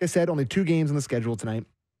 I said, only 2 games on the schedule tonight.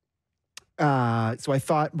 So I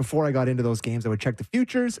thought before I got into those games, I would check the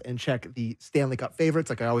futures and check the Stanley Cup favorites,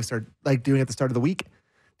 like I always start doing at the start of the week.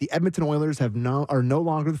 The Edmonton Oilers are no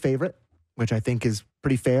longer the favorite, which I think is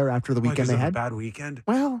pretty fair after the weekend they had. A bad weekend.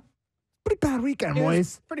 Well, pretty bad weekend,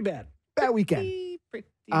 boys. Pretty bad. Bad weekend.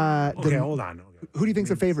 Okay, hold on. Okay. Who do you think's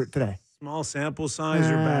the favorite today? Small sample size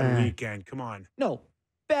or bad weekend? Come on. No.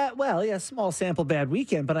 Bad. Well, yeah, small sample, bad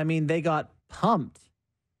weekend. But I mean, they got pumped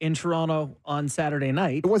in Toronto on Saturday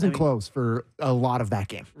night. It wasn't close for a lot of that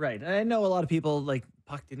game. Right. And I know a lot of people, like,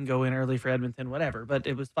 puck didn't go in early for Edmonton, whatever, but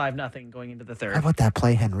it was 5-0 going into the third. How about that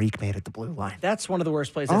play Henrique made at the blue line? That's one of the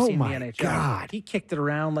worst plays I've seen in the NHL. God. He kicked it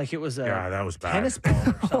around like it was a that was bad. tennis ball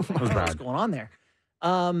or something. That was What was bad. going on there?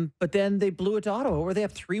 But then they blew it to Ottawa. Were they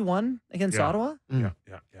up 3-1 against Ottawa? Yeah.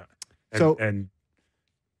 So- And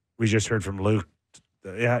we just heard from Luke.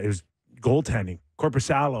 It was goaltending.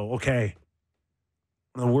 Corpusalo, okay.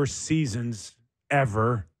 One of the worst seasons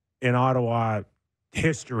ever in Ottawa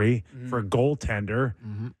history for a goaltender.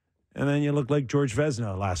 Mm-hmm. And then you look like George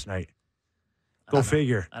Vezina last night. Go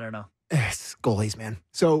figure. I don't know. It's goalies, man.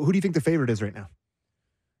 So who do you think the favorite is right now?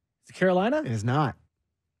 Is it Carolina? It is not.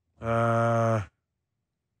 Uh,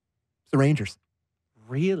 It's the Rangers.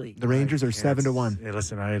 Really? The Rangers are 7-1. Hey,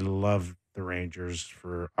 listen, I love the Rangers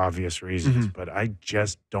for obvious reasons, but I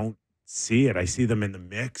just don't see it. I see them in the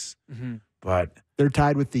mix, but They're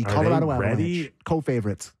tied with the Are Colorado they Avalanche, ready?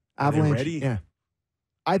 co-favorites. Are they Avalanche, ready? yeah.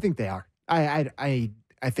 I think they are. I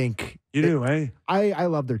think you do, eh? I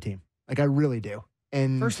love their team. Like I really do.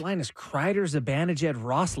 And First line is Kreider, Zibanejad,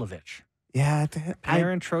 Roslovich. yeah,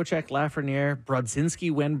 Panarin, Trocheck, Lafreniere,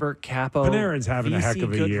 Brodzinski, Wenberg, Capo. Panarin's having a VC, heck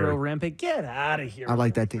of a Goodrow, year. Rempe. Get out of here. I like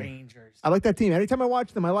with that the team. Rangers. I like that team. Anytime I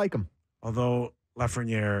watch them, I like them. Although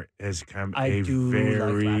Lafreniere has come I a do like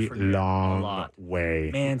very Lafreniere a long lot.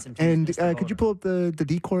 way. Man, some teams And missed the could you boat. pull up the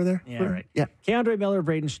decor there? Yeah, right. Yeah. Keandre Miller,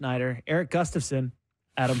 Braden Schneider, Eric Gustafson,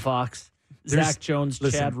 Adam Fox, There's- Zach Jones,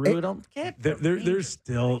 listen, Chad Rudel.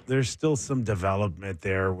 There's still some development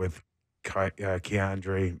there with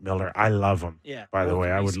Keandre Miller. I love him. Yeah. By the both way,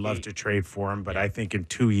 can I be would love skate. to trade for him, but I think in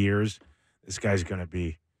 2 years, this guy's going to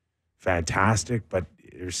be fantastic. But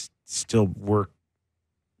there's still work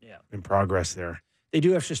in progress there. They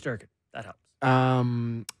do have Shesterkin. That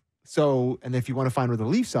helps. So, and if you want to find where the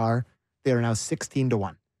Leafs are, they are now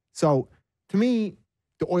 16-1. So, to me,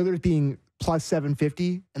 the Oilers being plus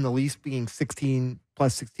 750 and the Leafs being 16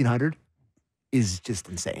 plus 1600 is just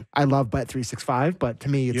insane. I love Bet365, but to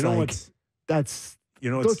me, it's You know like what's that's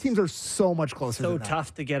those those teams are so much closer. So than that.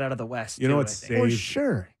 tough to get out of the West. You know too, what's I think. For saved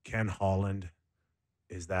sure. Ken Holland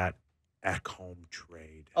is that Ekholm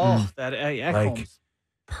trade. Oh, that Ekholm's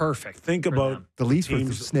perfect. Think for about them. The Leafs were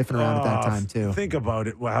teams sniffing around at that Oh, time too. Think about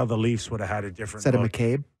it. How the Leafs would have had a different Instead of look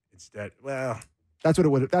McCabe, instead. Well, that's what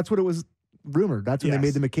it was rumored. That's when they made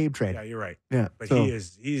Yes. the McCabe trade. yeah, you're right. Yeah, But so,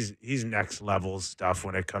 he's next level stuff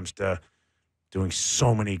when it comes to doing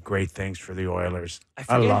so many great things for the Oilers. I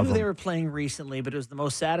forget love who they him. were playing recently, but it was the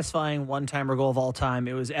most satisfying one-timer goal of all time.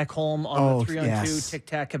 It was Ekholm on Oh, the 3-on-2 yes.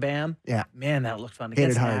 tic-tac-kabam. Yeah. Man, that looked fun. Hit it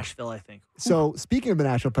Against hard. Nashville, I think. So speaking of the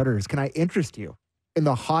Nashville Predators, can I interest you in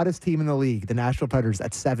the hottest team in the league, the Nashville Predators,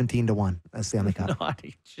 at 17-1 at Stanley Cup? Not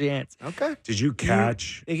a chance. Okay. Did you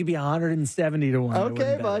catch They could be 170-1. I Okay, wouldn't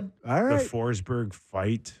bet bud. it. All the right. Forsberg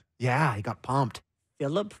fight? Yeah, he got pumped.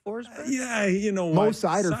 Philip Forsberg? Yeah, you know Mo what?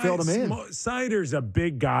 Seider filled him in. Seider's a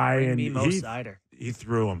big guy, Bring and me Mo he Seider.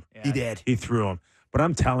 threw him. Yeah. He did. He threw him. But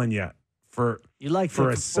I'm telling you, for You like for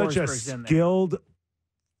that a, such a Forsberg's in there. skilled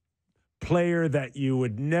player that you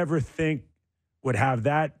would never think would have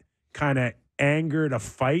that kind of anger to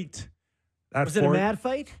fight. That Was it a mad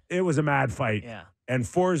fight? It was a mad fight. Yeah. And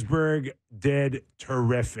Forsberg did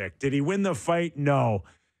terrific. Did he win the fight? No.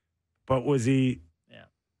 But was he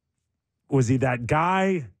that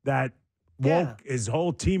guy that woke his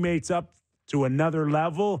whole teammates up to another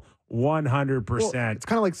level? 100%. Well, it's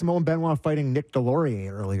kind of like Simone Benoit fighting Nick Delorier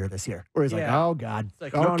earlier this year, where he's like, Yeah. oh, God.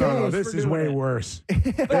 like, no, okay. no, this we're is doing way it. worse.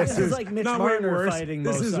 But this is like Mitch not way Marner worse. fighting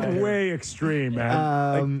This Mo is Seider. way extreme,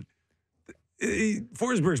 man.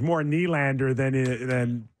 Forsberg's more Nylander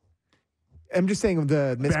than I'm just saying of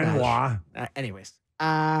the mismatch. Benoit. Anyways,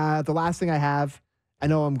 the last thing I have, I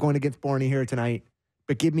know I'm going against Bourne here tonight,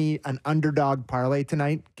 but give me an underdog parlay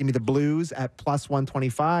tonight. Give me the Blues at plus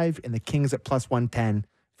 125 and the Kings at plus 110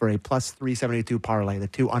 for a plus 372 parlay. The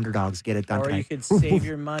two underdogs get it done Or tonight. you could save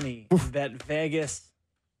your money and bet Vegas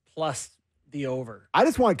plus the over. I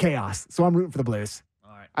just want chaos, so I'm rooting for the Blues.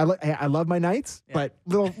 All right. I love my Knights, but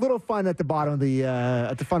little fun at the bottom of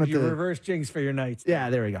the Your reverse jinx for your Knights. Yeah,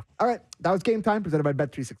 there we go. All right, that was Game Time presented by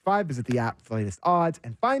Bet365. Visit the app for the latest odds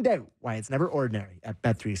and find out why it's never ordinary at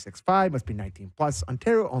Bet365. Must be 19 plus.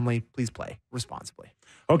 Ontario only. Please play responsibly.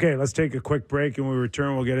 Okay, let's take a quick break, and when we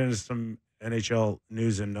return, we'll get into some NHL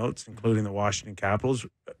news and notes, including the Washington Capitals.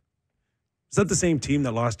 Is that the same team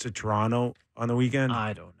that lost to Toronto on the weekend?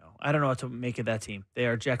 I don't know. I don't know what to make of that team. They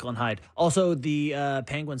are Jekyll and Hyde. Also, the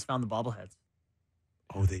Penguins found the bobbleheads.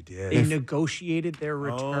 Oh, they did. They negotiated their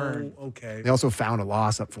return. Oh, okay. They also found a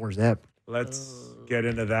loss up 4-zip. Let's get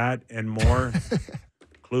into that and more,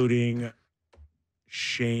 including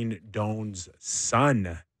Shane Doan's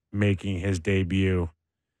son making his debut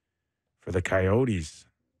for the Coyotes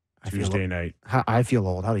Tuesday night. I feel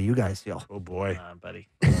old. How do you guys feel? Oh, boy. Buddy.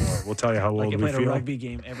 We'll tell you how Like old you we played a feel rugby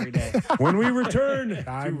game every day. when we return to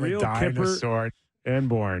I'm a Real dinosaur. Kyper and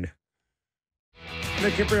Bourne. The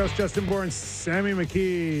Kypreos, Justin Bourne, Sammy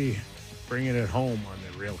McKee, bringing it home on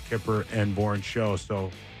the Real Kyper and Bourne show.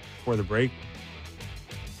 So before the break,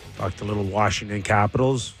 talked a little Washington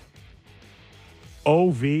Capitals.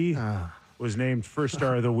 OV was named first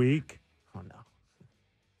star of the week. Oh, no.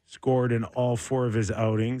 Scored in all 4 of his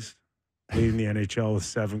outings, leading the NHL with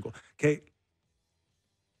 7 goals. Okay.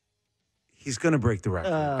 He's going to break the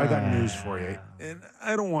record. I got news for you. And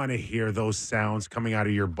I don't want to hear those sounds coming out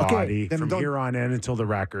of your body then from don't- here on in until the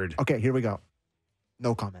record. Okay, here we go.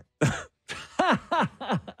 No comment.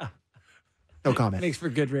 No comment. Makes for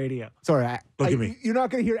good radio. Sorry. Look at me. You're not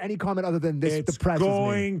going to hear any comment other than this. It's the press is me.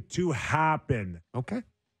 going to happen. Okay.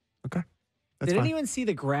 That's Did fine. anyone see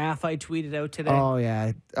the graph I tweeted out today? Oh,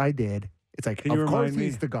 yeah, I did. It's like, Can you of course remind me?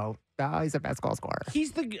 he's the GOAT. He's the best goal scorer.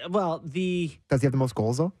 He's the Does he have the most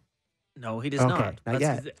goals, though? No, he does Okay, not. not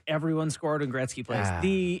That's yet. everyone scored when Gretzky plays.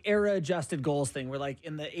 The era-adjusted goals thing, where like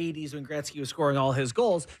in the 80s when Gretzky was scoring all his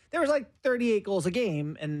goals, there was like 38 goals a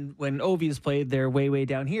game. And when Ovi's played, they're way, way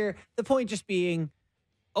down here. The point just being,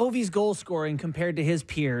 Ovi's goal scoring compared to his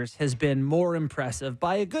peers has been more impressive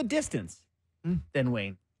by a good distance than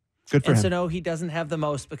Wayne. Good for And him. so no, he doesn't have the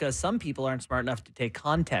most because some people aren't smart enough to take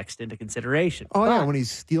context into consideration. Oh, yeah, when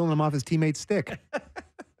he's stealing him off his teammate's stick.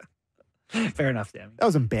 Fair enough, Sammy. That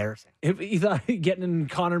was embarrassing. If you thought getting in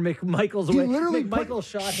Connor McMichael's He way, literally McMichael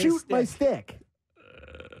shot his shoot my stick.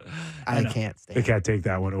 stick. I can't stand They it. can't take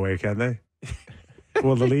that one away, can they?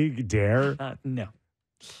 Will the league dare? No.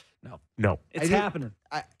 No. It's happening.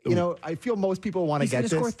 I feel most people want to He's get going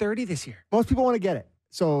to this. score 30 this year. Most people want to get it.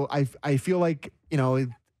 So I feel like,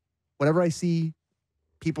 whatever I see,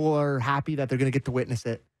 people are happy that they're going to get to witness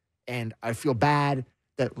it. And I feel bad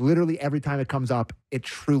that literally every time it comes up, it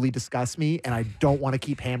truly disgusts me. And I don't want to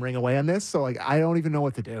keep hammering away on this. So I don't even know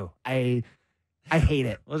what to do. I hate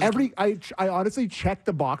it. I honestly check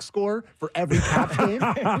the box score for every Caps game.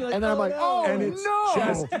 And then I'm like, And it's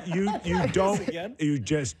just you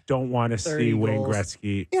just don't want to see 30 Wayne goals.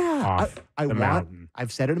 Gretzky Yeah, off the mountain.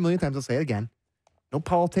 I've said it a million times. I'll say it again. No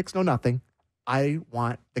politics, no nothing. I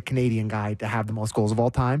want the Canadian guy to have the most goals of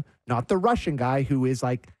all time, not the Russian guy who is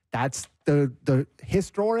like, that's the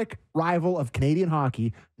historic rival of Canadian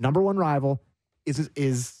hockey. Number one rival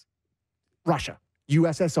is Russia,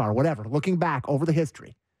 USSR, whatever. Looking back over the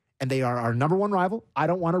history, and they are our number one rival. I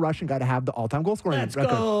don't want a Russian guy to have the all-time goal scoring Let's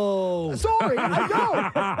record. go. Sorry, I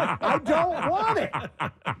don't. I don't want it.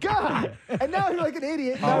 God. And now you're like an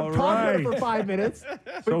idiot. Now All I'm talking about it right. for 5 minutes.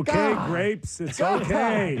 It's okay, Grapes. It's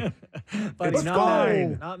okay. Buddy, It's not fine.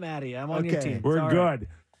 Maddie. Not Maddie. I'm on your Okay. team. We're It's all right. good.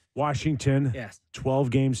 Washington, Yes. 12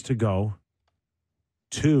 games to go.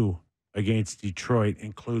 2 against Detroit,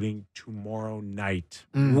 including tomorrow night.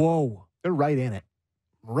 Whoa. They're right in it.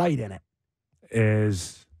 Right in it.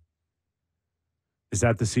 Is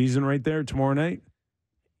that the season right there tomorrow night?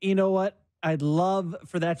 You know what? I'd love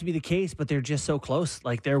for that to be the case, but they're just so close.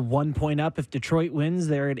 Like they're 1 point up. If Detroit wins,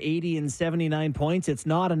 they're at 80 and 79 points. It's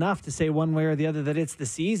not enough to say one way or the other that it's the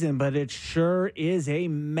season, but it sure is a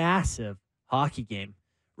massive hockey game.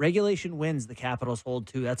 Regulation wins, the Capitals hold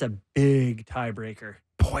 2. That's a big tiebreaker.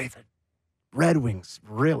 Boy, the Red Wings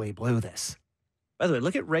really blew this. By the way,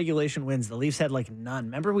 look at regulation wins. The Leafs had like none.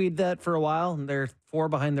 Remember we did that for a while, and they're 4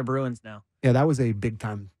 behind the Bruins now. Yeah, that was a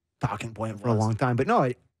big-time talking point for a long time. But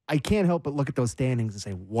no, I can't help but look at those standings and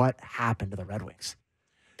say, what happened to the Red Wings?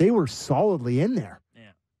 They were solidly in there.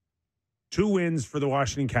 Yeah. 2 wins for the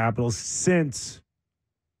Washington Capitals since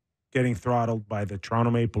getting throttled by the Toronto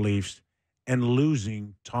Maple Leafs and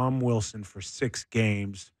losing Tom Wilson for 6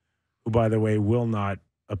 games, who, by the way, will not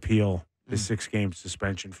appeal the 6-game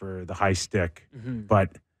suspension for the high stick.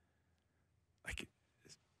 But like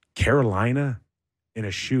Carolina in a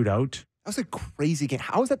shootout That was a crazy game.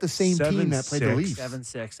 How is that the same team that played the 7-6. Leafs?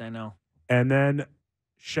 7-6, I know. And then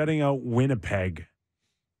shutting out Winnipeg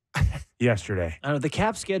yesterday. I know the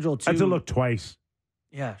Cap schedule too. I have to look twice.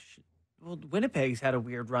 Yeah. Well, Winnipeg's had a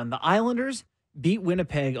weird run. The Islanders beat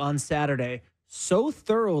Winnipeg on Saturday so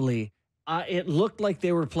thoroughly. It looked like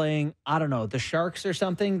they were playing, I don't know, the Sharks or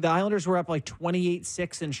something. The Islanders were up like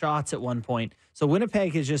 28-6 in shots at one point. So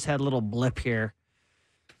Winnipeg has just had a little blip here.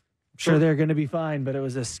 I'm sure they're going to be fine, but it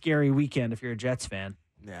was a scary weekend if you're a Jets fan.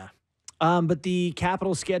 Yeah. But the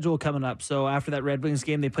Capitals schedule coming up. So after that Red Wings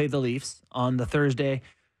game, they played the Leafs on the Thursday.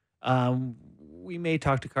 We may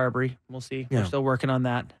talk to Carberry. We'll see. Yeah. We're still working on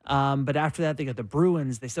that. But after that, they got the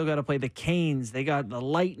Bruins. They still got to play the Canes. They got the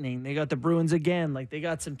Lightning. They got the Bruins again. Like, they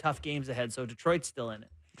got some tough games ahead. So Detroit's still in it.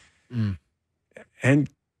 Mm. And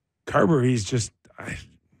Carberry's just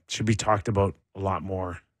should be talked about a lot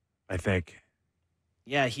more, I think.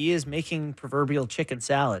 Yeah, he is making proverbial chicken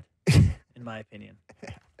salad, in my opinion.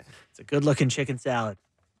 It's a good-looking chicken salad.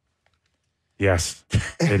 Yes,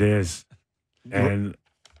 it is. And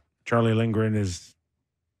Charlie Lindgren is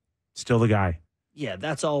still the guy. Yeah,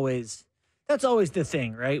 that's always the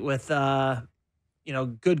thing, right? With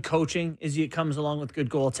good coaching it comes along with good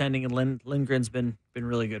goaltending, and Lindgren's been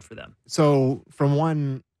really good for them. So from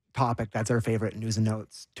one topic that's our favorite news and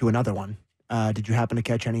notes to another one, did you happen to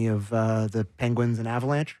catch any of the Penguins and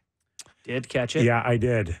Avalanche? Did catch it? Yeah, I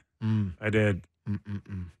did. Mm. I did.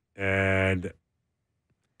 Mm-mm-mm. And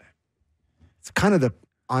It's kind of the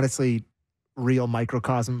honestly real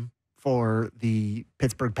microcosm for the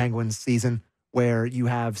Pittsburgh Penguins season, where you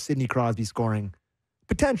have Sidney Crosby scoring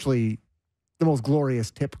potentially the most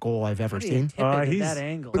glorious tip goal I've ever seen. That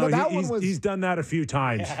angle. But that one was- he's done that a few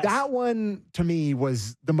times. Yeah. That one, to me,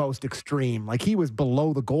 was the most extreme. Like, he was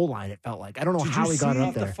below the goal line, it felt like. I don't know Did how you he got see it up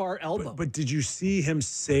Off the there. far elbow. But did you see him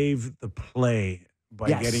save the play by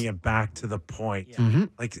Yes. getting it back to the point? Yeah. Mhm.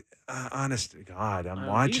 Like, honest to God, I'm He's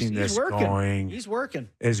watching this working. going He's working.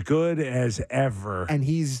 as good as ever. And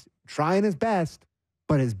he's trying his best,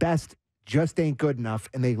 but his best just ain't good enough,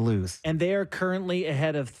 and they lose. And they are currently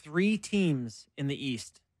ahead of 3 teams in the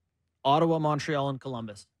East: Ottawa, Montreal, and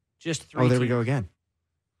Columbus. Just 3 Oh, there we teams. go again.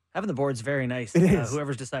 Having the board's very nice. It is.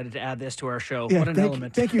 Whoever's decided to add this to our show. Yeah, What an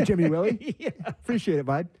element. Thank you, Jimmy Willie. Yeah. Appreciate it,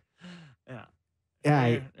 bud. Yeah.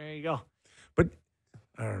 Yeah. There you go. But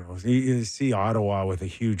I don't know. You see Ottawa with a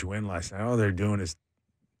huge win last night. All they're doing is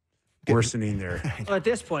worsening their. Well, at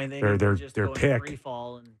this point, they They're- need to they're- just they're go pick. in free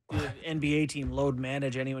fall and do an NBA team load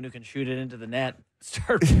manage anyone who can shoot it into the net.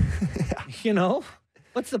 Start,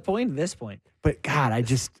 what's the point at this point? But God,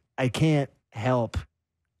 I can't help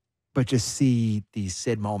but just see these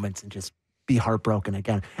Sid moments and just be heartbroken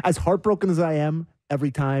again. As heartbroken as I am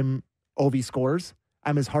every time Ovi scores,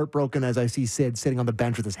 I'm as heartbroken as I see Sid sitting on the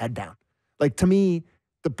bench with his head down. Like, to me,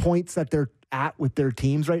 the points that they're at with their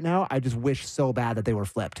teams right now, I just wish so bad that they were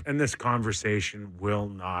flipped. And this conversation will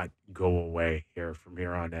not go away here from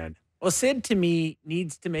here on in. Well, Sid, to me,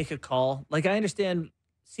 needs to make a call. Like, I understand,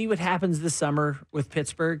 see what happens this summer with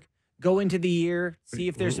Pittsburgh. Go into the year, see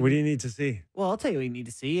if there's. What do you need to see? Well, I'll tell you what you need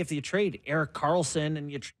to see. If you trade Erik Karlsson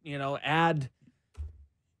and you add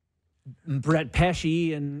Brett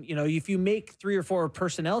Pesce, and if you make 3 or 4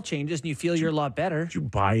 personnel changes and you feel you're a lot better. Did you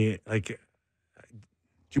buy it? Did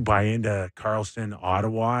you buy into Carlson,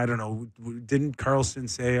 Ottawa? I don't know. Didn't Carlson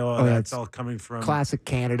say, Oh, that's that's all coming from Classic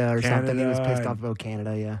Canada or something. He was Canada pissed off and- about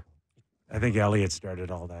Canada, yeah. I think Elliott started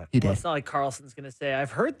all that. He Well, did. it's not like Carlson's going to say,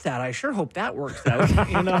 "I've heard that. I sure hope that works out."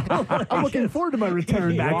 I'm looking forward to my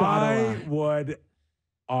return back to Why Ottawa. would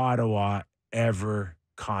Ottawa ever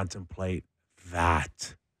contemplate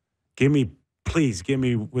that? Please give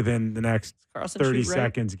me within the next Carlson 30 shoot right?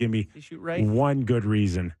 seconds, give me Did he shoot right? one good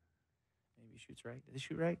reason. Maybe he shoots right. Did he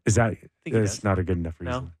shoot right? Is that, he that's does. not a good enough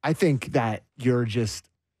reason. No. I think that you're just,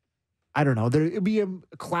 I don't know. It'd be a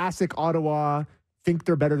classic Ottawa, think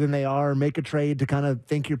they're better than they are, make a trade to kind of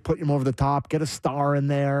think you're putting them over the top, get a star in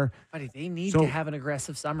there. Buddy, they need So- to have an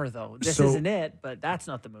aggressive summer, though. This so- isn't it, but that's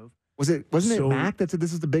not the move. Wasn't So- it Mac that said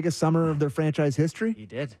this is the biggest summer of their franchise history? He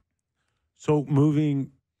did. So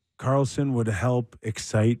moving Carlson would help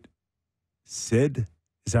excite Sid?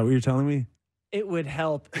 Is that what you're telling me? It would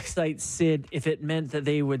help excite Sid if it meant that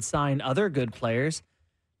they would sign other good players.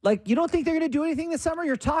 Like, you don't think they're going to do anything this summer?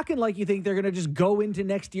 You're talking like you think they're going to just go into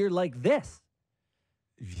next year like this.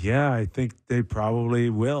 Yeah, I think they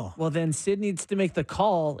probably will. Well, then Sid needs to make the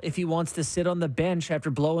call if he wants to sit on the bench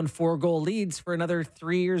after blowing 4-goal leads for another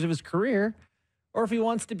 3 years of his career, or if he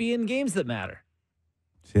wants to be in games that matter.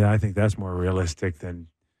 See, I think that's more realistic than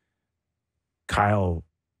Kyle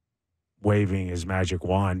waving his magic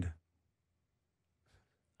wand.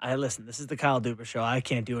 Listen, this is the Kyle Dubas show. I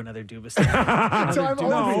can't do another Dubas. So I'm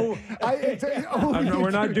over it. No, we're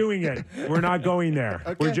not doing it. We're not going there.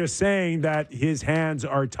 Okay. We're just saying that his hands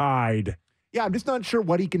are tied. Yeah, I'm just not sure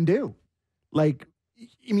what he can do. Like,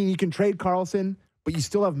 I mean, you can trade Carlson, but you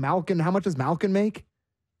still have Malkin. How much does Malkin make?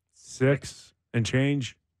 6 and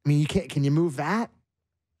change. I mean, you can't. Can you move that?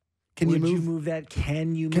 Can Would you move that?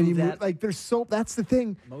 Can you Can move you that? move? Like, there's so. That's the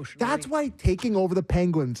thing. Emotionally? That's why taking over the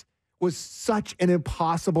Penguins was such an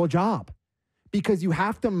impossible job, because you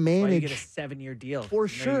have to Why you manage get a 7-year deal for You know you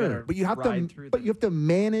sure, gotta but you have ride to. through But them. you have to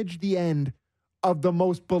manage the end of the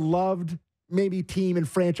most beloved maybe team in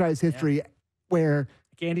franchise history, where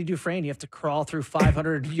Like Andy Dufresne, you have to crawl through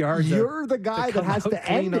 500 yards. you're the guy that come has out to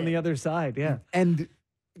clean end on the it. other side. Yeah. And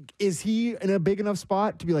is he in a big enough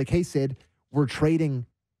spot to be like, hey, Sid, we're trading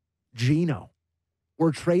Gino.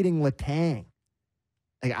 We're trading Letang.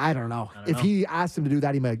 Like, I don't know. If he asked him to do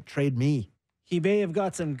that, he might trade me. He may have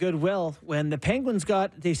got some goodwill when the Penguins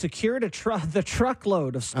they secured the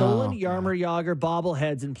truckload of stolen Yarmer Yager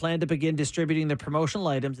bobbleheads and planned to begin distributing the promotional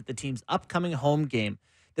items at the team's upcoming home game.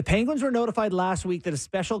 The Penguins were notified last week that a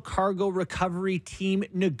special cargo recovery team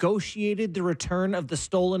negotiated the return of the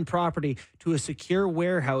stolen property to a secure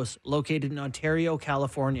warehouse located in Ontario,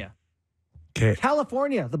 California. Okay.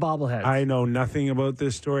 California, the bobbleheads. I know nothing about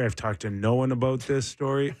this story. I've talked to no one about this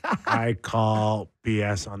story. I call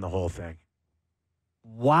BS on the whole thing.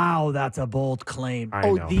 Wow, that's a bold claim. I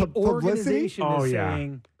know. The Publicity? organization Oh, is yeah.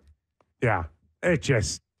 saying, Yeah. It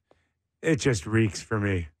just reeks for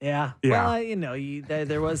me. yeah. Yeah. Well,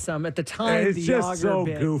 there was some at the time. It's the just Yager so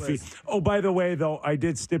bit goofy. was- Oh, by the way, though, I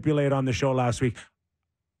did stipulate on the show last week,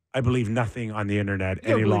 I believe nothing on the internet You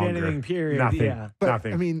don't any believe longer. anything, period. Nothing. Yeah. But,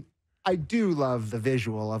 Nothing. I mean, I do love the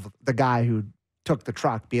visual of the guy who took the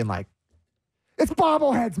truck being like, it's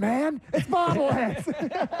bobbleheads, man. It's bobbleheads.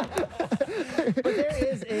 But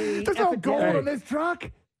there is a There's no gold epidemic. in this truck.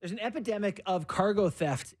 There's an epidemic of cargo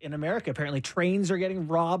theft in America. Apparently, trains are getting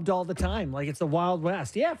robbed all the time. Like it's the Wild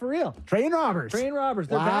West. Yeah, for real. Train robbers. Train robbers.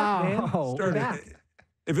 They're back, man. Wow. They're back.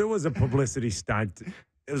 If it was a publicity stunt,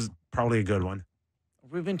 it was probably a good one.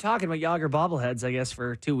 We've been talking about Yager bobbleheads, I guess,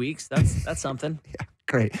 for 2 weeks. That's something.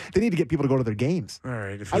 Great. They need to get people to go to their games. All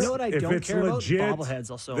right. If You it's, know what I if don't it's care legit, about? Bobbleheads.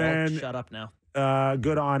 Also, I'll then, shut up now.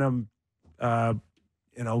 good on them. But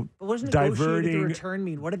what does negotiated the diverting return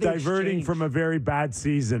mean? What did they diverting exchange? from a very bad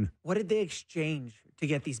season. What did they exchange to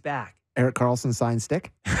get these back? Eric Carlson signed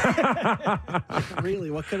stick.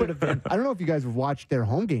 Really? What could it have been? I don't know if you guys have watched their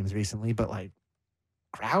home games recently, but like,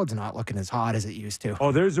 crowd's not looking as hot as it used to.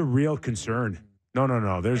 Oh, there's a real concern. No.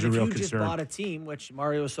 There's And a if real you just concern. bought a team, which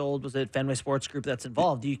Mario sold, was it Fenway Sports Group that's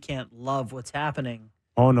involved, you can't love what's happening.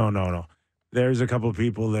 Oh, no. There's a couple of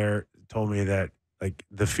people there told me that like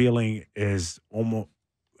the feeling is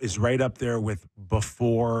right up there with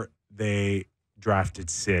before they drafted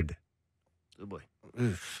Sid. Oh boy.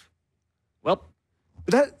 Well,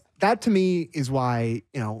 That to me is why,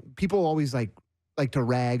 people always like to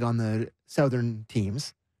rag on the Southern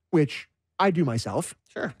teams, which I do myself.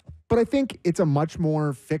 sure. But I think it's a much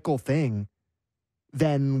more fickle thing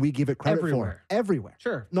than we give it credit Everywhere. for. Everywhere.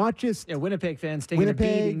 Sure. Not just, Yeah, Winnipeg fans taking a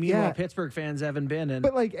Winnipeg, beating. Meanwhile, yeah. Pittsburgh fans haven't been. And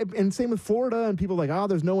but like, and same with Florida, and people are like, oh,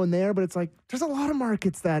 there's no one there. But it's like, there's a lot of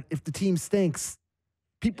markets that if the team stinks,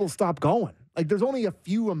 people stop going. Like, there's only a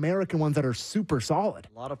few American ones that are super solid.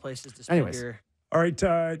 a lot of places to spend Anyways. your. All right,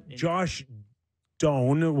 Josh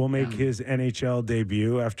Doan will make his NHL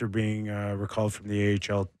debut after being recalled from the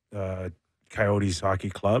AHL Coyotes Hockey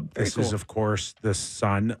Club. Very This is, cool. of course, the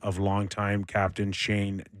son of longtime captain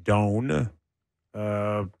Shane Doan.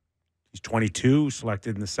 He's 22,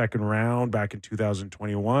 selected in the second round back in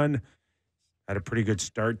 2021. Had a pretty good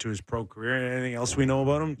start to his pro career. Anything else we know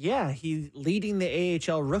about him? Yeah, he's leading the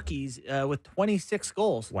AHL rookies with 26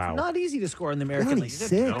 goals. Wow. It's not easy to score in the American League.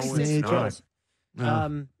 26 No, it's in goals.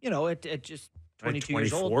 No. At just I had 22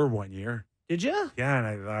 years old. 24 one year. Did you? Yeah, and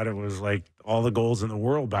I thought it was like all the goals in the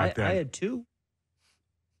world back then. I had 2.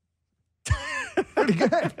 Pretty good.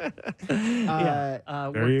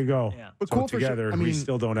 There you go. Yeah. But So cool for sure. together, I we mean,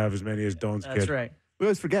 still don't have as many as Doan's That's kid. right. we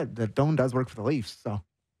always forget that Doan does work for the Leafs. So,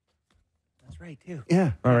 That's right, too.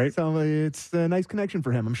 yeah. All right. So it's a nice connection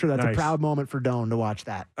for him. I'm sure that's Nice. a proud moment for Doan to watch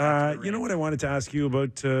that. You know what I wanted to ask you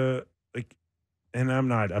about, and I'm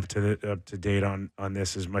not up to date on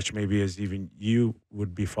this as much maybe as even you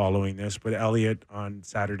would be following this, but Elliot on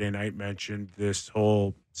Saturday night mentioned this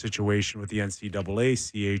whole situation with the NCAA,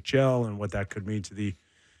 CHL, and what that could mean to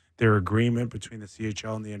their agreement between the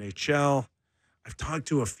CHL and the NHL. I've talked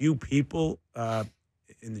to a few people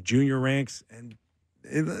in the junior ranks, and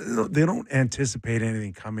they don't anticipate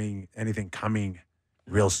anything coming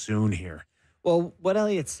real soon here. Well, what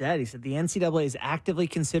Elliott said, he said the NCAA is actively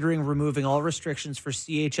considering removing all restrictions for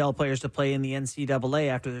CHL players to play in the NCAA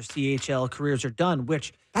after their CHL careers are done,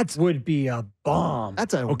 which would be a bomb.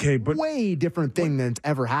 That's a way different thing than it's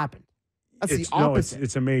ever happened. That's the opposite. No,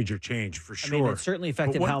 it's a major change for sure. I mean, it certainly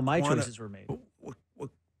affected how my choices were made.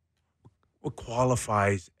 What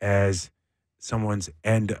qualifies as someone's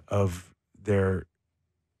end of their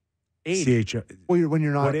age? CHL? Well, when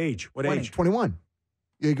you're not. What age? What 20. age? 21.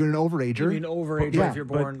 You're an overager. You mean overager if you're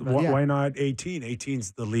born. Why not 18?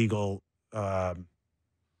 18's the legal But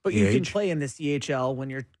you age. can play in the CHL when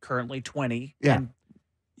you're currently 20. Yeah.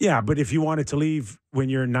 Yeah, but if you wanted to leave when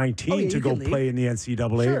you're 19 to go play in the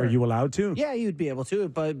NCAA, Sure. are you allowed to? Yeah, you'd be able to.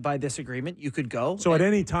 But by this agreement, you could go. So at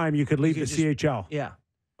any time, you could leave the CHL? Yeah.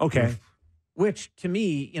 Okay. Which, to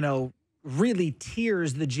me, really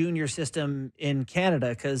tiers the junior system in Canada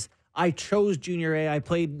because I chose junior A. I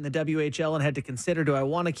played in the WHL and had to consider, do I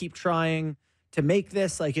want to keep trying to make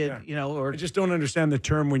this or I just don't understand the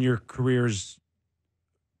term when your career's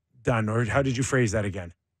done, or how did you phrase that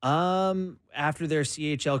again? After their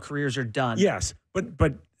CHL careers are done. Yes,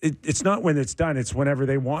 but it's not when it's done. It's whenever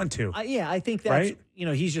they want to. I think that's, right?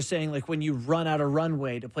 He's just saying like when you run out of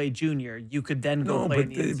runway to play junior, you could then go play in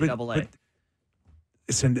the NCAA. But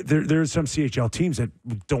listen, there's some CHL teams that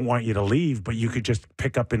don't want you to leave, but you could just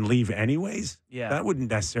pick up and leave anyways. Yeah. That wouldn't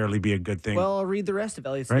necessarily be a good thing. Well, I'll read the rest of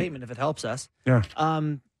Elliott's statement if it helps us. Yeah.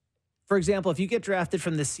 For example, if you get drafted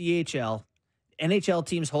from the CHL, NHL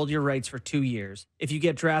teams hold your rights for 2 years. If you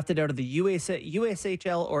get drafted out of the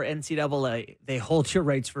USHL or NCAA, they hold your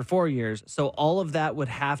rights for 4 years. So all of that would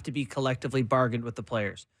have to be collectively bargained with the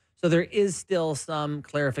players. So there is still some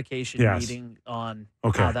clarification needing on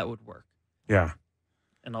how that would work. Yeah.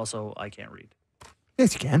 And also, I can't read.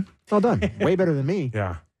 Yes, you can. Well done. Way better than me.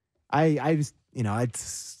 Yeah. I just,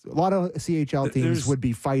 it's a lot of CHL teams would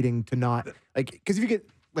be fighting to not, because if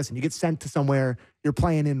you get sent to somewhere, you're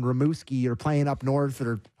playing in Rimouski or playing up north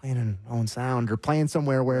or playing in Owen Sound or playing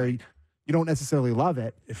somewhere where you don't necessarily love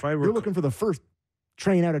it. You're looking for the first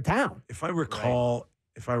train out of town. If I recall,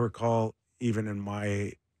 even in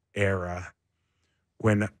my era,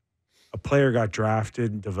 when a player got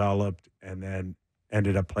drafted, developed, and then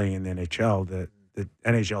ended up playing in the NHL, the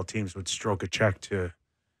NHL teams would stroke a check to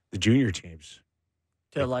the junior teams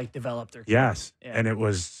to develop their yes, yeah. And it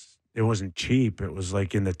wasn't cheap. It was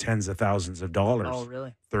like in the tens of thousands of dollars. Oh,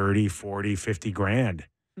 really? 30, 40, 50 grand.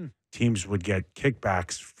 Teams would get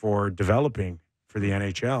kickbacks for developing for the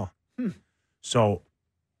NHL. So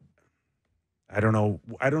I don't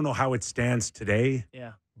know how it stands today.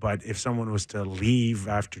 Yeah. But if someone was to leave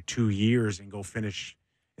after 2 years and go finish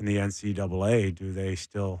in the NCAA, do they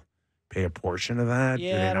still pay a portion of that?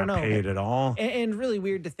 Yeah, do they I don't not know. pay it at all? And really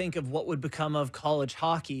weird to think of what would become of college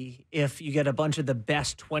hockey if you get a bunch of the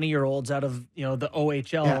best 20-year-olds out of the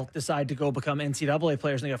OHL decide to go become NCAA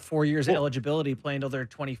players and they have 4 years of eligibility playing until they're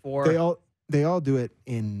 24. They all do it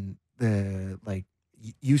in the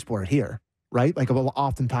U sport here, right?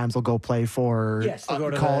 Oftentimes they'll go play for they'll go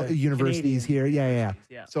to the universities here. Yeah.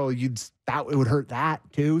 So it would hurt that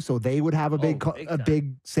too. So they would have a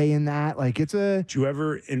big say in that. Do you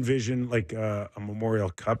ever envision a Memorial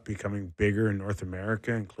Cup becoming bigger in North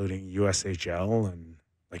America, including USHL, and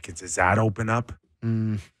does that open up?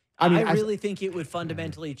 I really think it would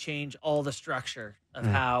fundamentally change all the structure of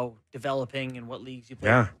how developing and what leagues you play.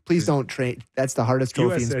 Yeah. Please don't trade. That's the hardest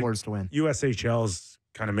trophy in sports to win. USHL's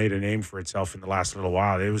kind of made a name for itself in the last little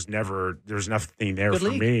while. There was nothing there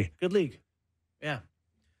for me. Good league. Yeah.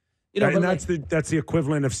 And that's the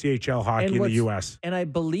equivalent of CHL hockey in the U.S. And I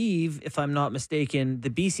believe, if I'm not mistaken, the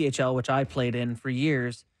BCHL, which I played in for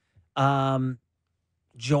years,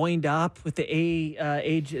 joined up with the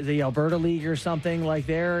Alberta League or something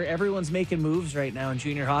everyone's making moves right now in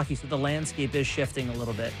junior hockey, so the landscape is shifting a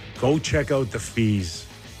little bit. Go check out the fees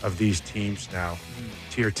of these teams now.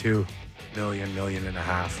 Tier 2, $1.5 million.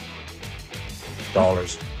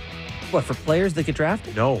 What, for players that get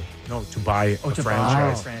drafted? No, to buy a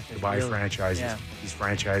franchise. To buy really? franchises. Yeah. These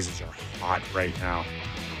franchises are hot right now.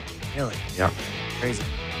 Really? Yeah. Crazy.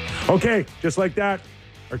 Okay, just like that,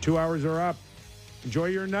 our 2 hours are up. Enjoy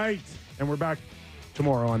your night, and we're back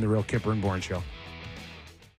tomorrow on The Real Kyper and Bourne Show.